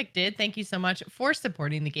Dominic did, thank you so much for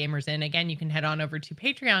supporting the Gamers Inn. Again, you can head on over to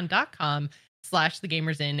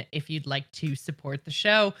patreon.com/thegamersin if you'd like to support the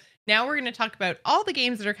show. Now we're going to talk about all the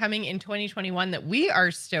games that are coming in 2021 that we are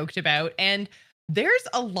stoked about. And there's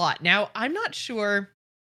a lot. Now, I'm not sure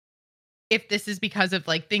if this is because of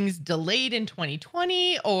like things delayed in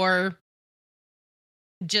 2020 or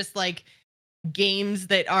just like games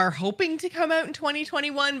that are hoping to come out in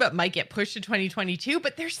 2021 but might get pushed to 2022,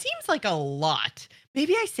 but there seems like a lot.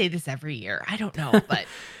 Maybe I say this every year, I don't know, but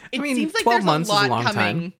it seems like there's a lot coming.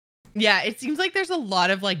 Time. Yeah, it seems like there's a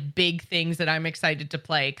lot of like big things that I'm excited to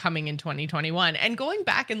play coming in 2021. And going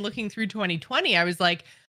back and looking through 2020, I was like,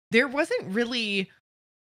 there wasn't really,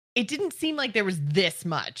 it didn't seem like there was this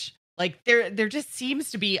much. Like there just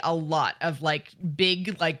seems to be a lot of like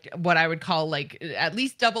big, like what I would call like at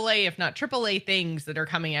least AA, if not AAA things that are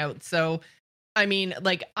coming out. So, I mean,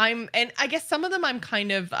 like and I guess some of them I'm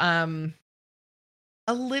kind of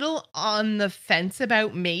a little on the fence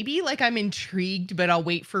about. Maybe like I'm intrigued, but I'll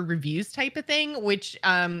wait for reviews type of thing, which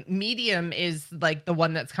Medium is like the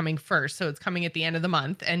one that's coming first. So it's coming at the end of the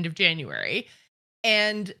month, end of January.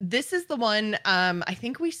 And this is the one, I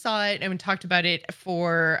think we saw it and we talked about it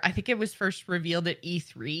I think it was first revealed at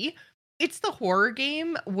E3. It's the horror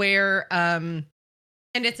game where, and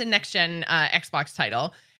it's a next gen Xbox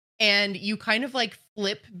title. And you kind of like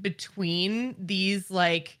flip between these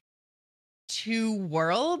like two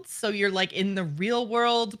worlds. So you're like in the real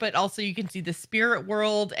world, but also you can see the spirit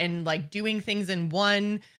world, and like doing things in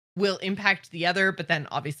one will impact the other. But then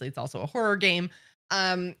obviously it's also a horror game.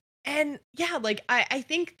 And yeah, like I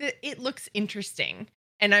think that it looks interesting,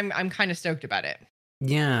 and I'm kind of stoked about it.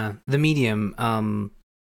 Yeah, the Medium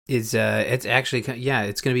is it's actually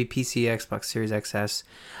it's going to be PC, Xbox Series XS.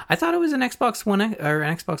 I thought it was an Xbox One or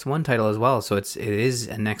an Xbox One title as well, so it is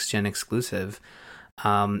a next gen exclusive.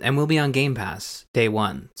 And will be on Game Pass day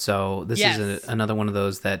one. So this is another one of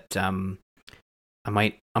those that I'm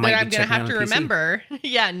gonna have to remember,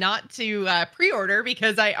 not to pre-order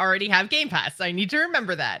because I already have Game Pass. I need to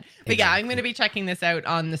remember that. But exactly. I'm gonna be checking this out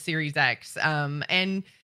on the Series X. And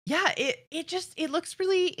yeah, it looks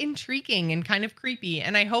really intriguing and kind of creepy.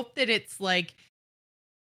 And I hope that it's like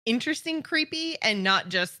interesting creepy and not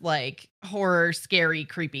just like horror scary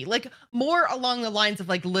creepy, like more along the lines of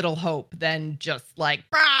like Little Hope than just like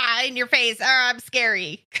in your face, I'm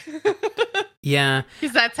scary. Yeah,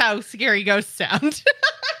 because that's how scary ghosts sound.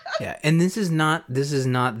 Yeah, and this is not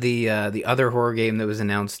the other horror game that was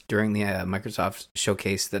announced during the Microsoft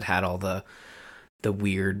showcase that had all the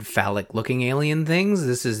weird phallic looking alien things.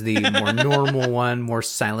 This is the more normal one, more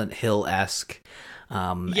Silent Hill-esque.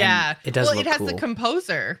 It does. Well, it has cool. The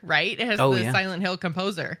composer, right? It has Silent Hill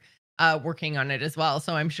composer working on it as well.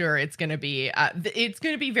 So I'm sure it's going to be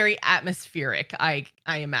very atmospheric. I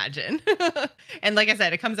imagine. And like I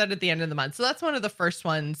said, it comes out at the end of the month, so that's one of the first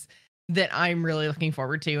ones that I'm really looking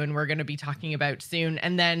forward to, and we're going to be talking about soon.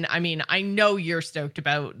 And then, I mean, I know you're stoked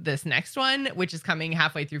about this next one, which is coming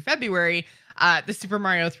halfway through February. The Super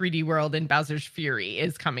Mario 3D World in Bowser's Fury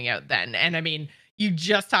is coming out then, and I mean. You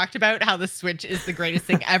just talked about how the Switch is the greatest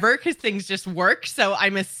thing ever because things just work. So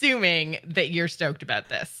I'm assuming that you're stoked about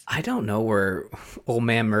this. I don't know where old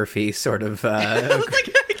man Murphy sort of...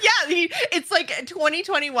 It's like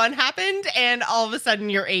 2021 happened and all of a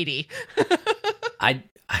sudden you're 80. I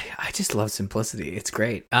just love simplicity. It's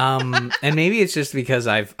great. And maybe it's just because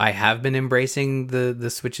I have been embracing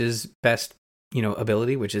the Switch's best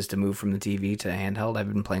ability, which is to move from the TV to handheld.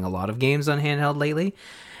 I've been playing a lot of games on handheld lately.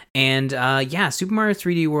 And Super Mario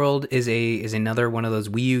 3D World is another one of those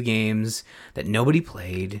Wii U games that nobody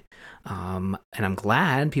played, and I'm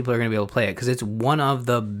glad people are going to be able to play it because it's one of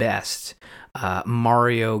the best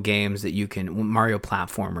Mario games that you can, Mario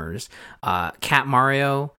platformers. Cat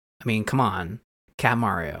Mario, I mean, come on, Cat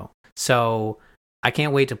Mario. So I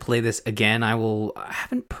can't wait to play this again. I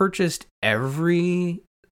haven't purchased every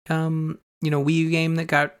Wii U game that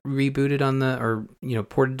got rebooted on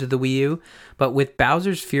ported to the Wii U, but with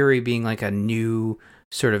Bowser's Fury being like a new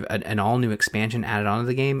sort of an all new expansion added onto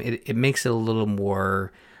the game, it makes it a little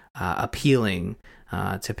more appealing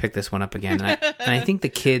to pick this one up again. And I think the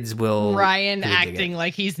kids will. Ryan really acting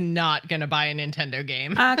like he's not gonna buy a Nintendo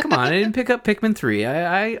game. Come on, I didn't pick up Pikmin 3.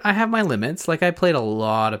 I have my limits. Like, I played a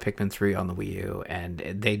lot of Pikmin 3 on the Wii U, and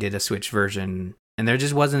they did a Switch version, and there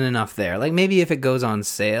just wasn't enough there. Like, maybe if it goes on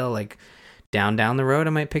sale, like down the road,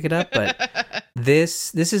 I might pick it up. But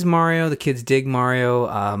this is Mario. The kids dig Mario.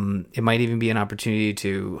 It might even be an opportunity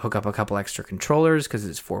to hook up a couple extra controllers because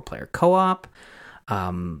it's 4-player co-op.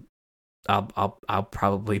 I'll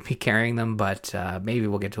probably be carrying them, but maybe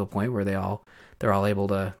we'll get to a point where they're all able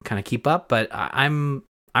to kind of keep up. But I'm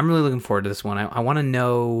really looking forward to this one. I want to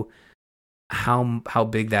know how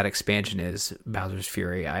big that expansion is, Bowser's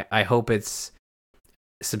Fury. I hope it's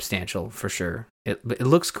substantial for sure. It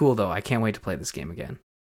looks cool though. I can't wait to play this game again.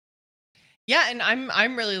 Yeah, and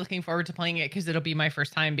I'm really looking forward to playing it because it'll be my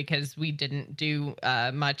first time, because we didn't do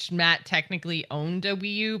much. Matt technically owned a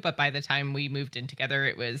Wii U, but by the time we moved in together,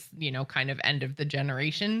 it was, kind of end of the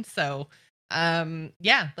generation. So,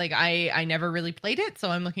 like I never really played it, so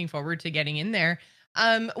I'm looking forward to getting in there.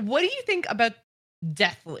 What do you think about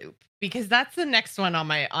Deathloop? Because that's the next one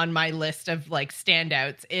on my list of like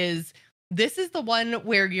standouts. This is the one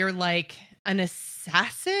where you're like an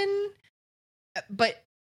assassin, but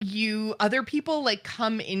other people like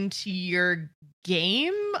come into your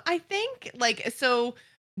game, I think. Like, so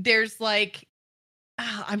there's like,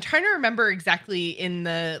 I'm trying to remember exactly in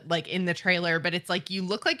the trailer, but it's like you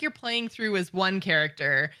look like you're playing through as one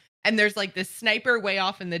character, and there's like this sniper way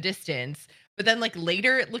off in the distance, but then like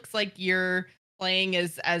later it looks like you're playing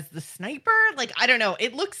as the sniper. Like, I don't know,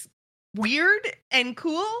 it looks weird and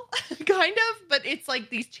cool kind of, but it's like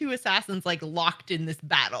these two assassins like locked in this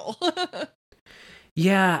battle.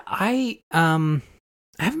 Yeah, I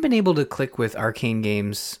haven't been able to click with arcane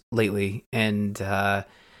games lately, and I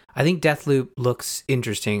think Deathloop looks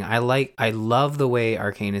interesting. I love the way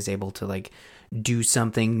Arcane is able to like do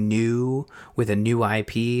something new with a new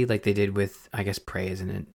IP, like they did with, I guess, Prey isn't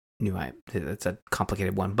a new IP. That's a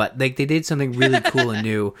complicated one, but like they did something really cool and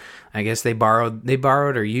new. I guess they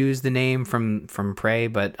borrowed or used the name from Prey,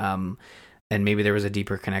 but and maybe there was a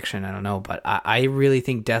deeper connection. I don't know, but I really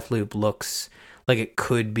think Deathloop looks like it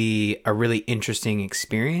could be a really interesting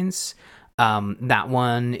experience. That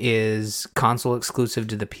one is console exclusive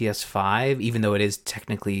to the PS5, even though it is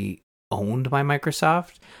technically owned by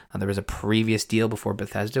Microsoft. There was a previous deal before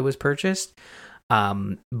Bethesda was purchased,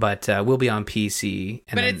 but will be on PC.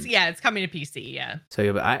 But it's coming to PC. Yeah.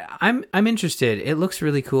 So I'm interested. It looks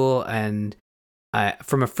really cool, and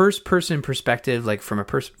from a first person perspective, like from a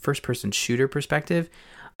first person shooter perspective,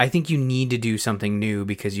 I think you need to do something new,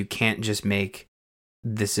 because you can't just make,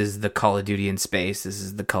 this is the Call of Duty in space, this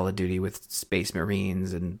is the Call of Duty with Space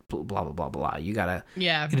Marines and blah, blah, blah, blah. You gotta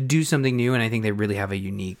do something new, and I think they really have a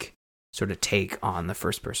unique sort of take on the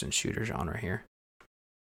first-person shooter genre here.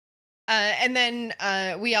 And then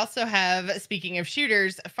we also have, speaking of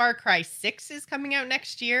shooters, Far Cry 6 is coming out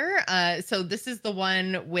next year. So this is the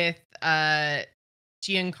one with Giancarlo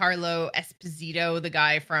Esposito, the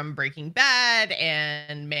guy from Breaking Bad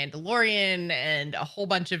and Mandalorian and a whole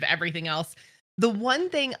bunch of everything else. The one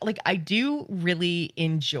thing, like, I do really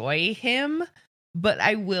enjoy him, but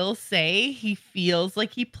I will say he feels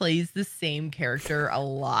like he plays the same character a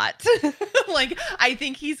lot. Like, I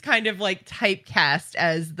think he's kind of like typecast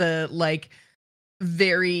as the like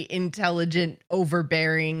very intelligent,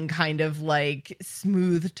 overbearing, kind of like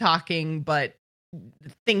smooth talking, but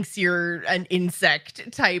thinks you're an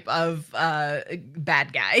insect type of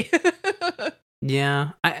bad guy.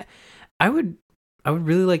 Yeah, I would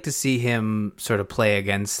really like to see him sort of play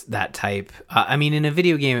against that type. I mean, in a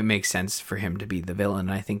video game, it makes sense for him to be the villain.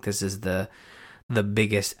 I think this is the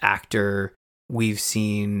biggest actor we've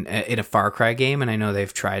seen in a Far Cry game, and I know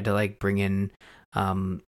they've tried to like bring in,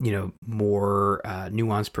 more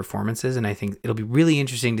nuanced performances, and I think it'll be really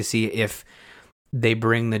interesting to see if they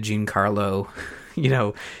bring the Giancarlo,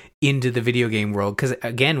 into the video game world. Because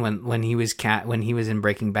again, when he was in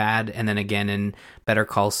Breaking Bad, and then again in Better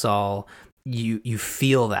Call Saul, you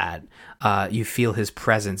feel that, you feel his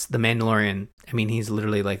presence. The Mandalorian, I mean, he's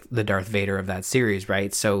literally like the Darth Vader of that series,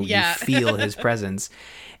 right? So you feel his presence,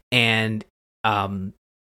 and I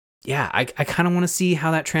kind of want to see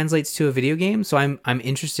how that translates to a video game. So I'm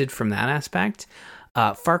interested from that aspect.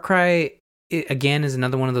 Far Cry, again, is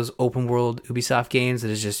another one of those open world Ubisoft games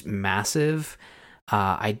that is just massive.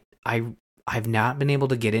 I've not been able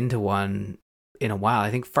to get into one in a while.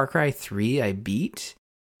 I think Far Cry 3 I beat.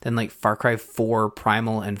 Then like Far Cry 4,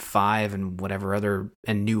 Primal, and 5, and whatever other,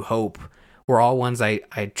 and New Hope were all ones I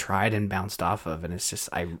tried and bounced off of. And it's just,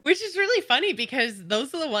 Which is really funny because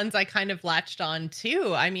those are the ones I kind of latched on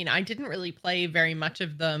too. I mean, I didn't really play very much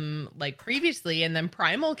of them like previously. And then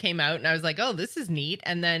Primal came out and I was like, oh, this is neat.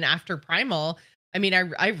 And then after Primal, I mean,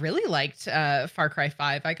 I really liked Far Cry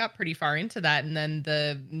 5. I got pretty far into that. And then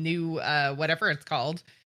the new, whatever it's called,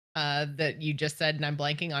 that you just said, and I'm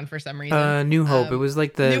blanking on for some reason. New Hope. It was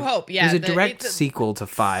like the New Hope. Yeah, it was a direct sequel to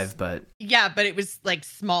 5, but yeah, but it was like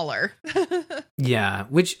smaller. yeah,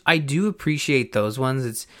 which I do appreciate those ones.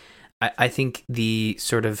 It's I think the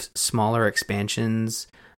sort of smaller expansions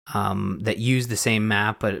that use the same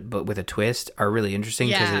map but with a twist are really interesting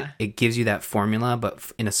because it gives you that formula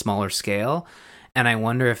but in a smaller scale. And I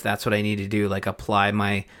wonder if that's what I need to do, like apply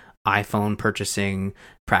my iPhone purchasing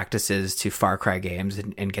practices to Far Cry games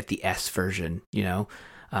and get the S version, you know?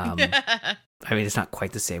 I mean, it's not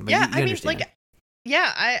quite the same, but you understand.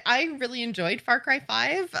 I really enjoyed Far Cry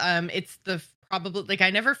 5. It's probably like I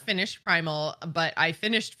never finished Primal, but I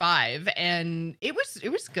finished 5 and it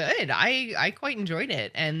was good. I quite enjoyed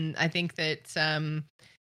it. And I think that I'm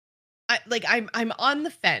on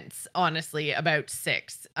the fence, honestly, about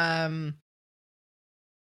 6.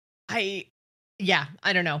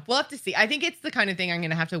 I don't know. We'll have to see. I think it's the kind of thing I'm going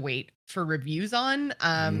to have to wait for reviews on.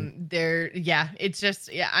 It's just,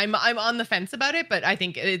 I'm on the fence about it, but I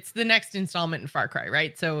think it's the next installment in Far Cry,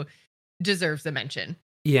 right? So deserves a mention.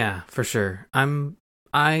 Yeah, for sure.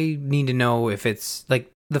 I need to know if it's like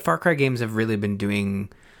the Far Cry games have really been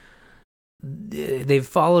they've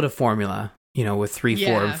followed a formula, you know, with 3,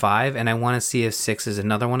 4, and 5. And I want to see if 6 is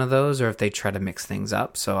another one of those or if they try to mix things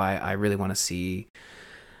up. So I really want to see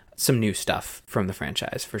some new stuff from the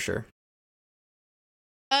franchise for sure.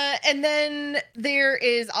 And then there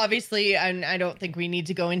is obviously, and I don't think we need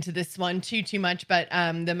to go into this one too much, but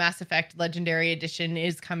the Mass Effect Legendary Edition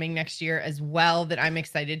is coming next year as well, that I'm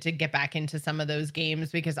excited to get back into some of those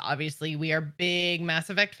games because obviously we are big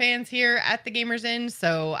Mass Effect fans here at the Gamers Inn.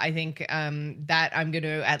 So I think that I'm going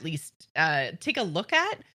to at least take a look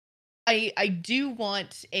at. I do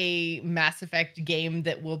want a Mass Effect game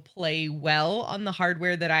that will play well on the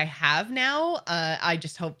hardware that I have now. I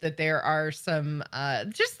just hope that there are some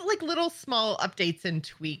just like little small updates and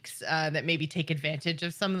tweaks that maybe take advantage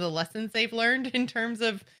of some of the lessons they've learned in terms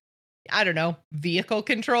of, I don't know, vehicle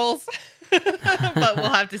controls. But we'll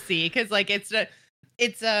have to see because like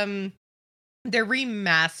they're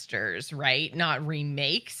remasters, right? Not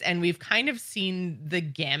remakes. And we've kind of seen the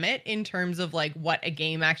gamut in terms of like what a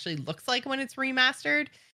game actually looks like when it's remastered.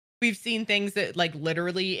 We've seen things that like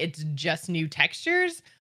literally it's just new textures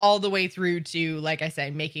all the way through to, like I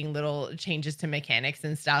said, making little changes to mechanics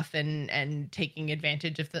and stuff and taking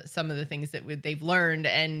advantage of some of the things that they've learned.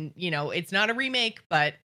 And, you know, it's not a remake,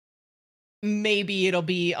 but maybe it'll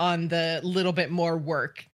be on the little bit more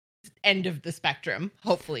work end of the spectrum,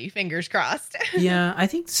 hopefully, fingers crossed. Yeah, I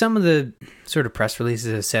think some of the sort of press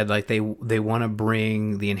releases have said like they want to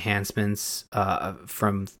bring the enhancements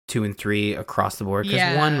from 2 and 3 across the board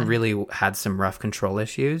because 1 really had some rough control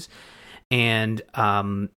issues, and a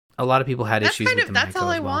lot lot of people had issues with the that's all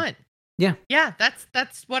I want. Yeah,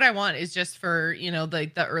 that's what I want, is just for, you know,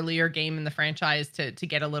 the earlier game in the franchise to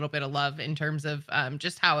get a little bit of love in terms of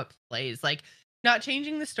just how it plays, like not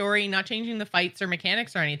changing the story, not changing the fights or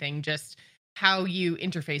mechanics or anything, just how you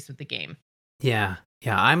interface with the game. Yeah,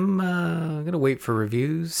 I'm gonna wait for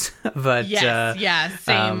reviews, but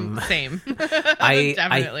same.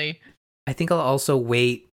 Definitely. I think I'll also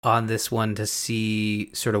wait on this one to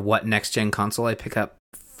see sort of what next gen console I pick up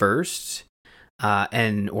first,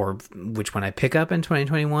 or which one I pick up in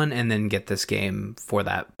 2021, and then get this game for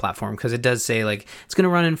that platform, because it does say like it's going to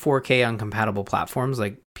run in 4K on compatible platforms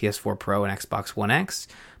like PS4 Pro and Xbox One X,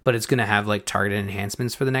 but it's going to have like targeted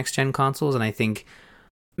enhancements for the next gen consoles. And I think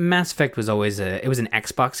Mass Effect was always an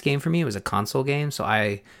Xbox game for me. It was a console game, so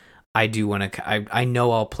I do want to. I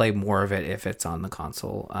know I'll play more of it if it's on the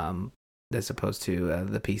console, as opposed to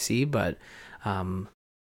the PC. But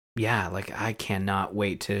like I cannot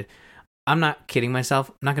wait to. I'm not kidding myself.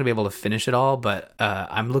 I'm not going to be able to finish it all, but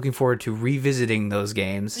I'm looking forward to revisiting those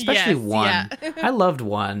games, especially 1. Yeah. I loved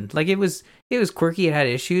 1. Like it was quirky. It had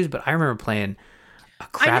issues, but I remember playing a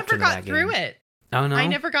crap ton of that game. I never got through it. Oh no, I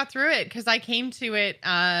never got through it because I came to it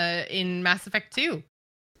in Mass Effect 2.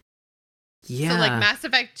 Yeah. So like Mass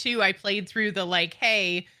Effect 2, I played through the like,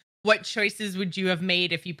 hey, what choices would you have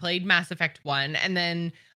made if you played Mass Effect 1? And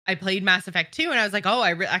then I played Mass Effect 2 and I was like, oh,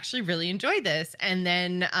 I actually really enjoyed this. And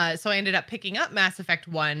then, so I ended up picking up Mass Effect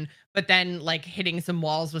 1, but then like hitting some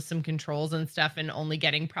walls with some controls and stuff and only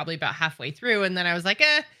getting probably about halfway through. And then I was like,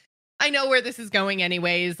 I know where this is going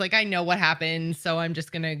anyways. Like I know what happened. So I'm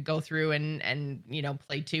just going to go through and,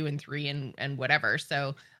 play 2 and 3 and whatever.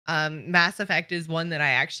 So, Mass Effect is one that I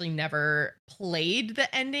actually never played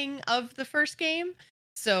the ending of the first game.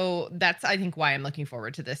 So that's, I think, why I'm looking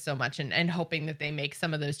forward to this so much and hoping that they make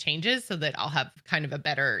some of those changes so that I'll have kind of a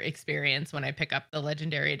better experience when I pick up the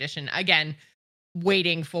Legendary Edition. Again,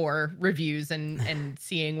 waiting for reviews and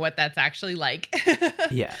seeing what that's actually like.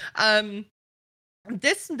 Yeah.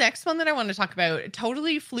 This next one that I want to talk about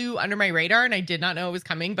totally flew under my radar and I did not know it was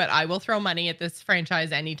coming, but I will throw money at this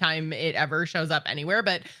franchise anytime it ever shows up anywhere.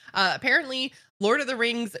 But apparently Lord of the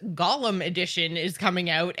Rings Gollum edition is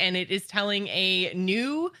coming out and it is telling a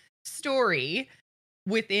new story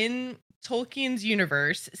within Tolkien's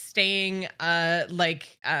universe, staying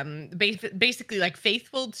basically like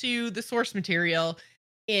faithful to the source material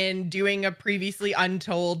in doing a previously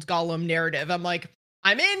untold Gollum narrative. I'm like,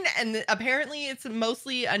 I'm in, and apparently it's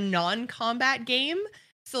mostly a non-combat game.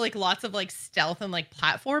 So like lots of like stealth and like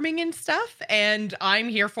platforming and stuff. And I'm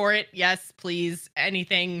here for it. Yes, please.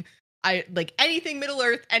 Anything anything Middle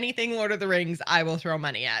Earth, anything Lord of the Rings, I will throw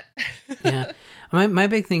money at. Yeah. My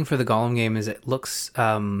big thing for the Gollum game is it looks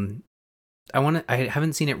I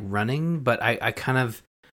haven't seen it running, but I kind of,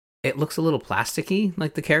 it looks a little plasticky,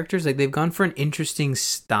 like the characters. Like they've gone for an interesting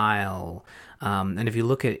style. And if you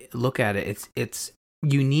look at it, it's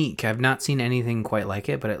unique. I've not seen anything quite like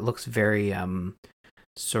it, but it looks very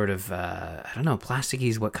sort of I don't know, plasticky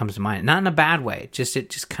is what comes to mind. Not in a bad way. It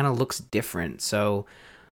just kind of looks different. So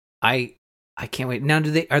I can't wait. Now,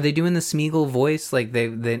 are they doing the Smeagol voice? Like they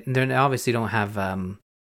obviously don't have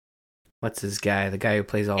what's his guy? The guy who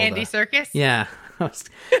plays all Andy Serkis? Yeah.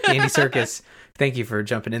 Andy Serkis. Thank you for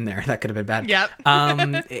jumping in there. That could have been bad. Yep.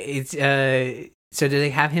 It's so do they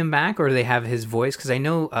have him back or do they have his voice? Because I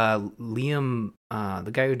know Liam,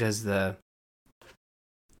 the guy who does the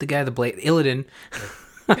guy with the blade, Illidan,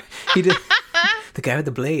 he did the guy with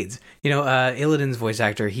the blades. Illidan's voice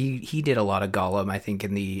actor. He did a lot of Gollum, I think,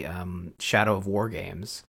 in the Shadow of War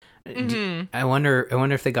games. Mm-hmm. I wonder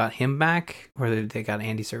if they got him back or they got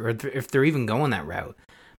Andy Serkis, or if they're even going that route.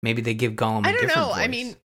 Maybe they give Gollum a different voice. I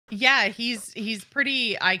mean, yeah, he's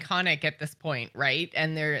pretty iconic at this point, right?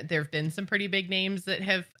 And there've been some pretty big names that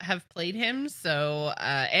have played him. So,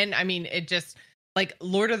 and I mean, it just like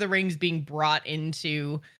Lord of the Rings being brought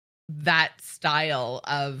into that style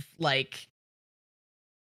of like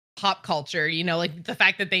pop culture, like the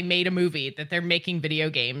fact that they made a movie, that they're making video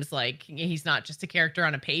games, like he's not just a character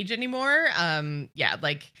on a page anymore. Yeah,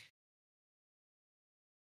 like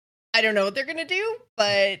I don't know what they're gonna do,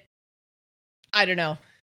 but I don't know.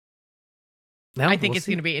 No, I think it's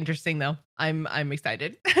going to be interesting, though. I'm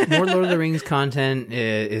excited. More Lord of the Rings content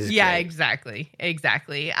is yeah, great.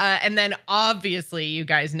 exactly. And then obviously, you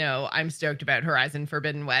guys know I'm stoked about Horizon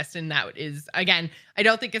Forbidden West, and that is, again, I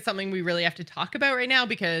don't think it's something we really have to talk about right now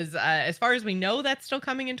because as far as we know, that's still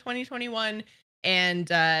coming in 2021, and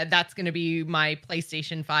that's going to be my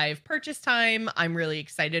PlayStation 5 purchase time. I'm really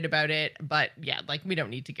excited about it, but yeah, like we don't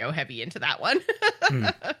need to go heavy into that one.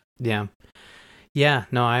 Yeah. Yeah,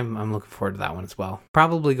 no, I'm looking forward to that one as well.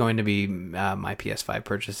 Probably going to be my PS5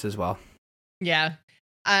 purchase as well. Yeah.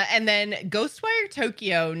 And then Ghostwire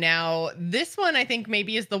Tokyo. Now, this one I think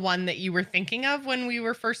maybe is the one that you were thinking of when we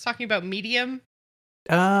were first talking about Medium.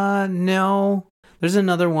 No. There's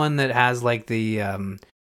another one that has like the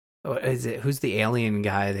who's the alien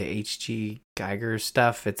guy, the H.G. Geiger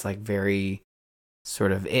stuff. It's like very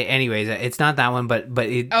sort of, anyways, it's not that one, but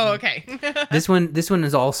it, oh, okay. this one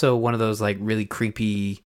is also one of those like really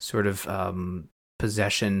creepy sort of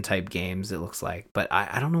possession type games, it looks like, but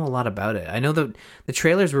I don't know a lot about it. I know the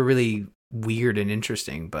trailers were really weird and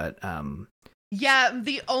interesting, but yeah,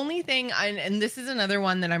 the only thing, and this is another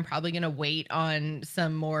one that I'm probably going to wait on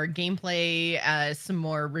some more gameplay, some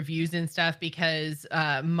more reviews and stuff, because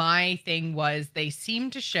my thing was they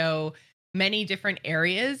seem to show many different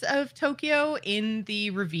areas of Tokyo in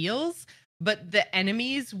the reveals, but the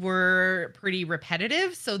enemies were pretty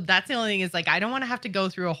repetitive. So that's the only thing is like, I don't want to have to go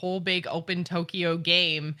through a whole big open Tokyo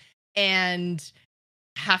game and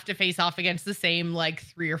have to face off against the same like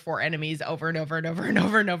 3 or 4 enemies over and over and over and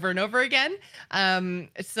over and over and over again.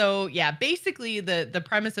 So yeah, basically the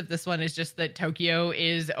premise of this one is just that Tokyo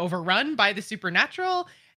is overrun by the supernatural,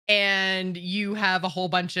 and you have a whole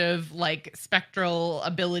bunch of like spectral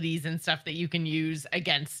abilities and stuff that you can use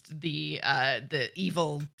against the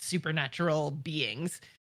evil supernatural beings.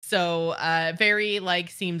 So very like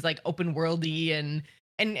seems like open worldy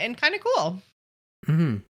and kind of cool.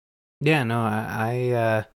 Mm-hmm. Yeah,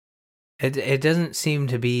 no, it doesn't seem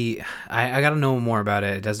to be. I got to know more about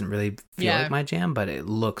it. It doesn't really feel like my jam, but it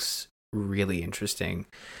looks really interesting.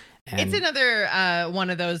 And it's another one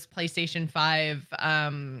of those PlayStation 5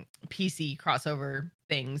 PC crossover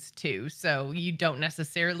things too. So you don't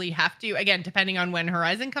necessarily have to. Again, depending on when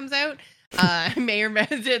Horizon comes out, may or may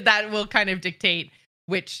that will kind of dictate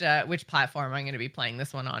which platform I'm going to be playing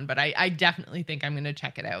this one on. But I definitely think I'm going to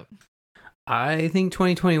check it out. I think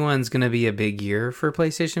 2021 is going to be a big year for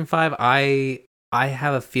PlayStation 5. I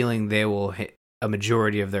have a feeling they will hit a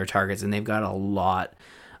majority of their targets, and they've got a lot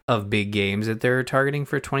of big games that they're targeting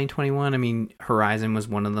for 2021. I mean, Horizon was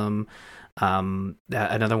one of them.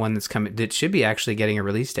 Another one that's coming that should be actually getting a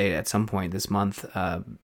release date at some point this month,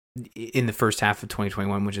 in the first half of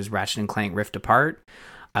 2021, which is Ratchet and Clank Rift Apart.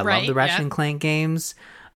 I love the Ratchet and Clank games.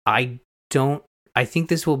 I think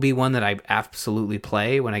this will be one that I absolutely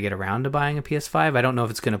play when I get around to buying a PS5. I don't know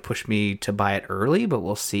if it's going to push me to buy it early, but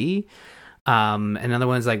we'll see. Another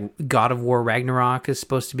one is like God of War Ragnarok is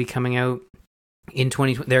supposed to be coming out in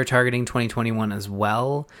 2020. They're targeting 2021 as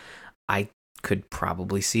well. I could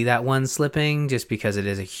probably see that one slipping just because it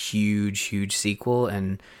is a huge sequel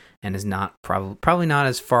and is not probably not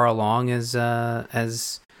as far along as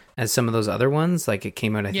some of those other ones. Like it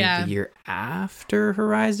came out, I think, the year after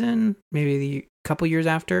Horizon, maybe the couple years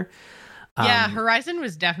after. Horizon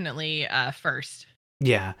was definitely first.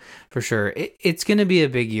 Yeah, for sure. It's going to be a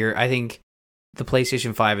big year. I think the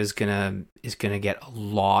PlayStation 5 is gonna get a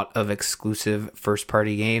lot of exclusive first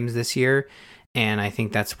party games this year, and I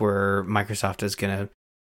think that's where Microsoft is gonna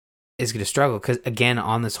struggle, because again,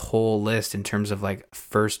 on this whole list in terms of like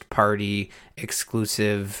first party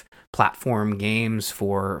exclusive platform games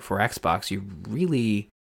for Xbox, you've really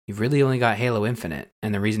only got Halo Infinite,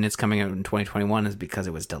 and the reason it's coming out in 2021 is because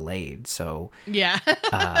it was delayed. So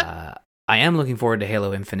I am looking forward to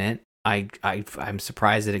Halo Infinite. I'm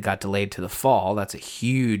surprised that it got delayed to the fall. That's a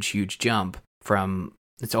huge jump from,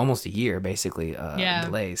 it's almost a year basically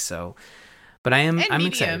delay. So, but I'm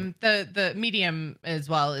excited. The medium as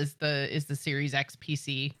well is the Series X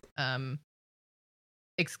PC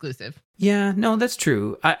exclusive. Yeah, no, that's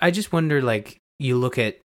true. I just wonder, like, you look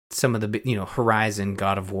at some of the, Horizon,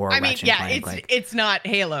 God of War. I mean, it's not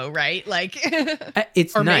Halo, right? Like,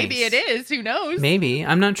 it's or nice. Maybe it is. Who knows? Maybe.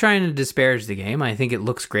 I'm not trying to disparage the game. I think it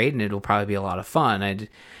looks great, and it'll probably be a lot of fun.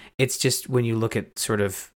 It's just when you look at sort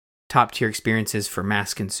of top tier experiences for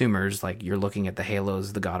mass consumers, like you're looking at the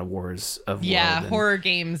Halos, the God of Wars of world. Yeah, horror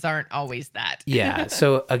games aren't always that. Yeah.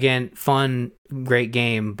 So again, fun, great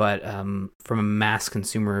game, but from a mass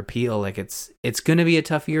consumer appeal, like it's going to be a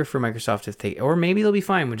tough year for Microsoft if they, or maybe they'll be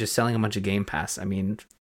fine with just selling a bunch of Game Pass. I mean,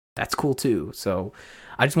 that's cool too. So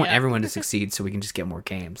I just want everyone to succeed so we can just get more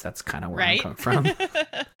games. That's kind of where I'm coming from.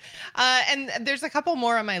 And there's a couple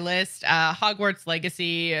more on my list. Hogwarts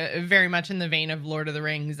Legacy, very much in the vein of Lord of the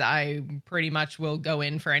Rings. I pretty much will go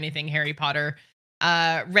in for anything Harry Potter.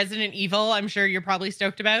 Resident Evil, I'm sure you're probably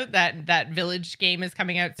stoked about. That Village game is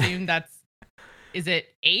coming out soon. Is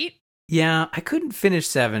it 8? Yeah, I couldn't finish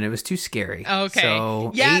 7. It was too scary. Okay.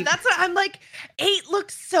 So yeah, 8... that's what I'm like. 8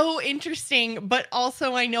 looks so interesting, but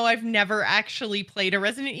also I know I've never actually played a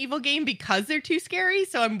Resident Evil game because they're too scary.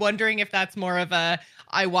 So I'm wondering if that's more of a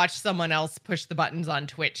I watch someone else push the buttons on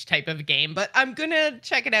Twitch type of game. But I'm going to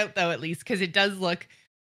check it out, though, at least, because it does look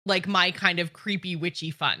like my kind of creepy,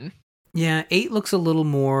 witchy fun. Yeah, 8 looks a little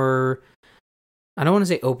more, I don't want to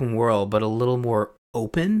say open world, but a little more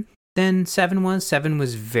open than 7 was. 7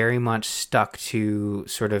 was very much stuck to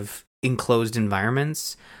sort of enclosed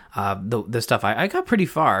environments. The stuff I got pretty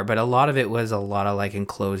far, but a lot of it was a lot of like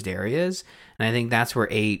enclosed areas. And I think that's where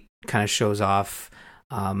 8 kind of shows off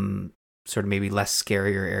sort of maybe less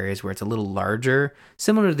scarier areas where it's a little larger,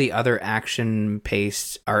 similar to the other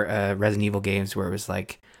action-paced Resident Evil games where it was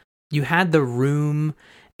like you had the room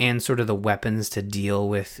and sort of the weapons to deal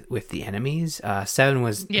with the enemies. 7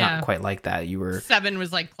 was not quite like that. 7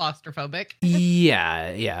 was like claustrophobic.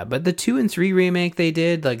 yeah. But the 2 and 3 remake they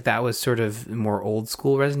did, like that was sort of more old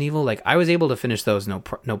school Resident Evil. Like I was able to finish those no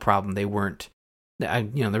problem. They weren't,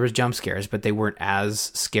 there was jump scares, but they weren't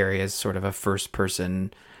as scary as sort of a first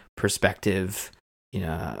person perspective,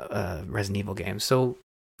 Resident Evil game. So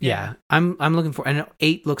yeah, I'm looking for, and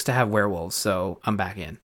 8 looks to have werewolves, so I'm back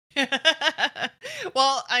in.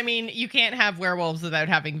 Well, I mean, you can't have werewolves without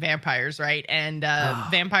having vampires, right? And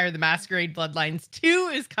Vampire the Masquerade Bloodlines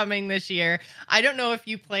 2 is coming this year. I don't know if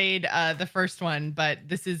you played the first one, but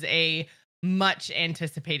this is a much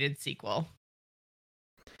anticipated sequel.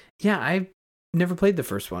 Yeah, I've never played the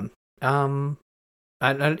first one.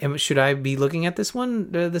 Should I be looking at this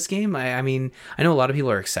this game? I mean, I know a lot of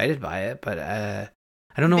people are excited by it, but I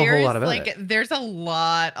don't know a whole lot about it. There's a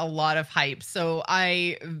lot of hype. So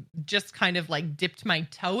I just kind of like dipped my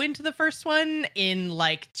toe into the first one in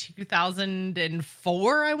like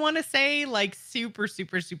 2004, I want to say, like super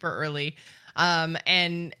early.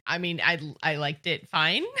 And I mean, I liked it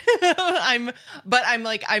fine. I'm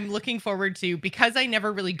looking forward to, because I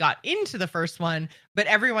never really got into the first one, but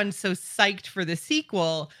everyone's so psyched for the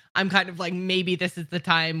sequel. I'm kind of like, maybe this is the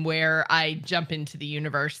time where I jump into the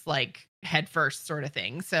universe, like head first sort of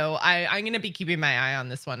thing. So I'm going to be keeping my eye on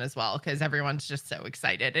this one as well, because everyone's just so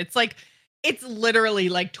excited. It's literally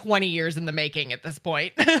like 20 years in the making at this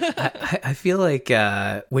point. I feel like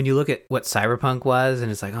when you look at what Cyberpunk was,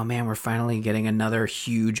 and it's like, oh man, we're finally getting another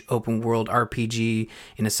huge open world RPG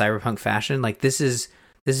in a Cyberpunk fashion. Like this is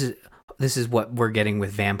what we're getting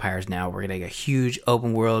with vampires now. We're getting a huge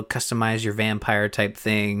open world, customize your vampire type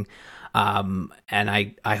thing. And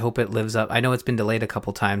I hope it lives up. I know it's been delayed a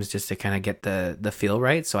couple times just to kind of get the feel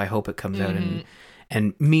right. So I hope it comes out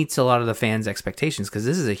and meets a lot of the fans' expectations, because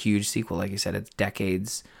this is a huge sequel. Like you said, it's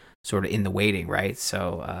decades sort of in the waiting, right?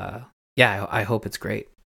 So yeah, I hope it's great.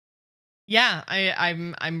 Yeah,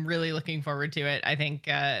 I'm really looking forward to it. I think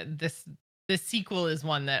this sequel is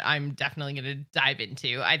one that I'm definitely going to dive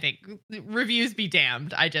into. I think reviews be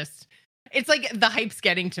damned. It's like the hype's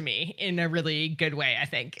getting to me in a really good way, I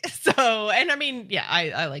think. So, and I mean, yeah,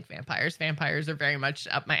 I like vampires. Vampires are very much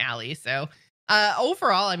up my alley. So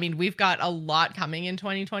overall, I mean, we've got a lot coming in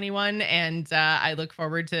 2021, and I look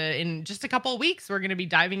forward to, in just a couple of weeks, we're going to be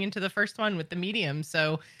diving into the first one with the medium.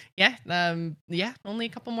 So yeah, only a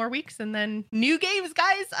couple more weeks, and then new games,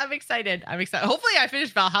 guys. I'm excited. Hopefully I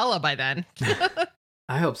finish Valhalla by then.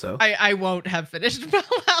 I hope so. I won't have finished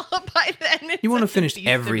Valhalla by then. You want to finish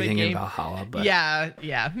everything in Valhalla, but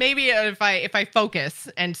yeah. Maybe if I focus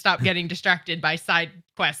and stop getting distracted by side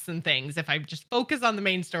quests and things, if I just focus on the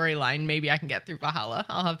main storyline, maybe I can get through Valhalla.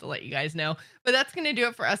 I'll have to let you guys know. But that's going to do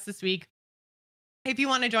it for us this week. If you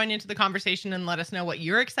want to join into the conversation and let us know what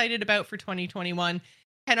you're excited about for 2021,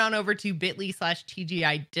 head on over to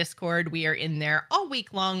bit.ly/TGI Discord. We are in there all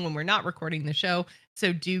week long when we're not recording the show.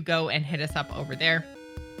 So do go and hit us up over there.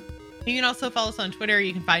 You can also follow us on Twitter.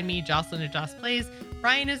 You can find me, Jocelyn at Joss Plays.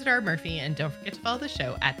 Brian is at R Murphy. And don't forget to follow the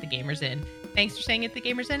show at The Gamers Inn. Thanks for staying at The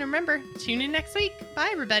Gamers Inn. And remember, tune in next week. Bye,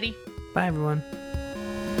 everybody. Bye, everyone.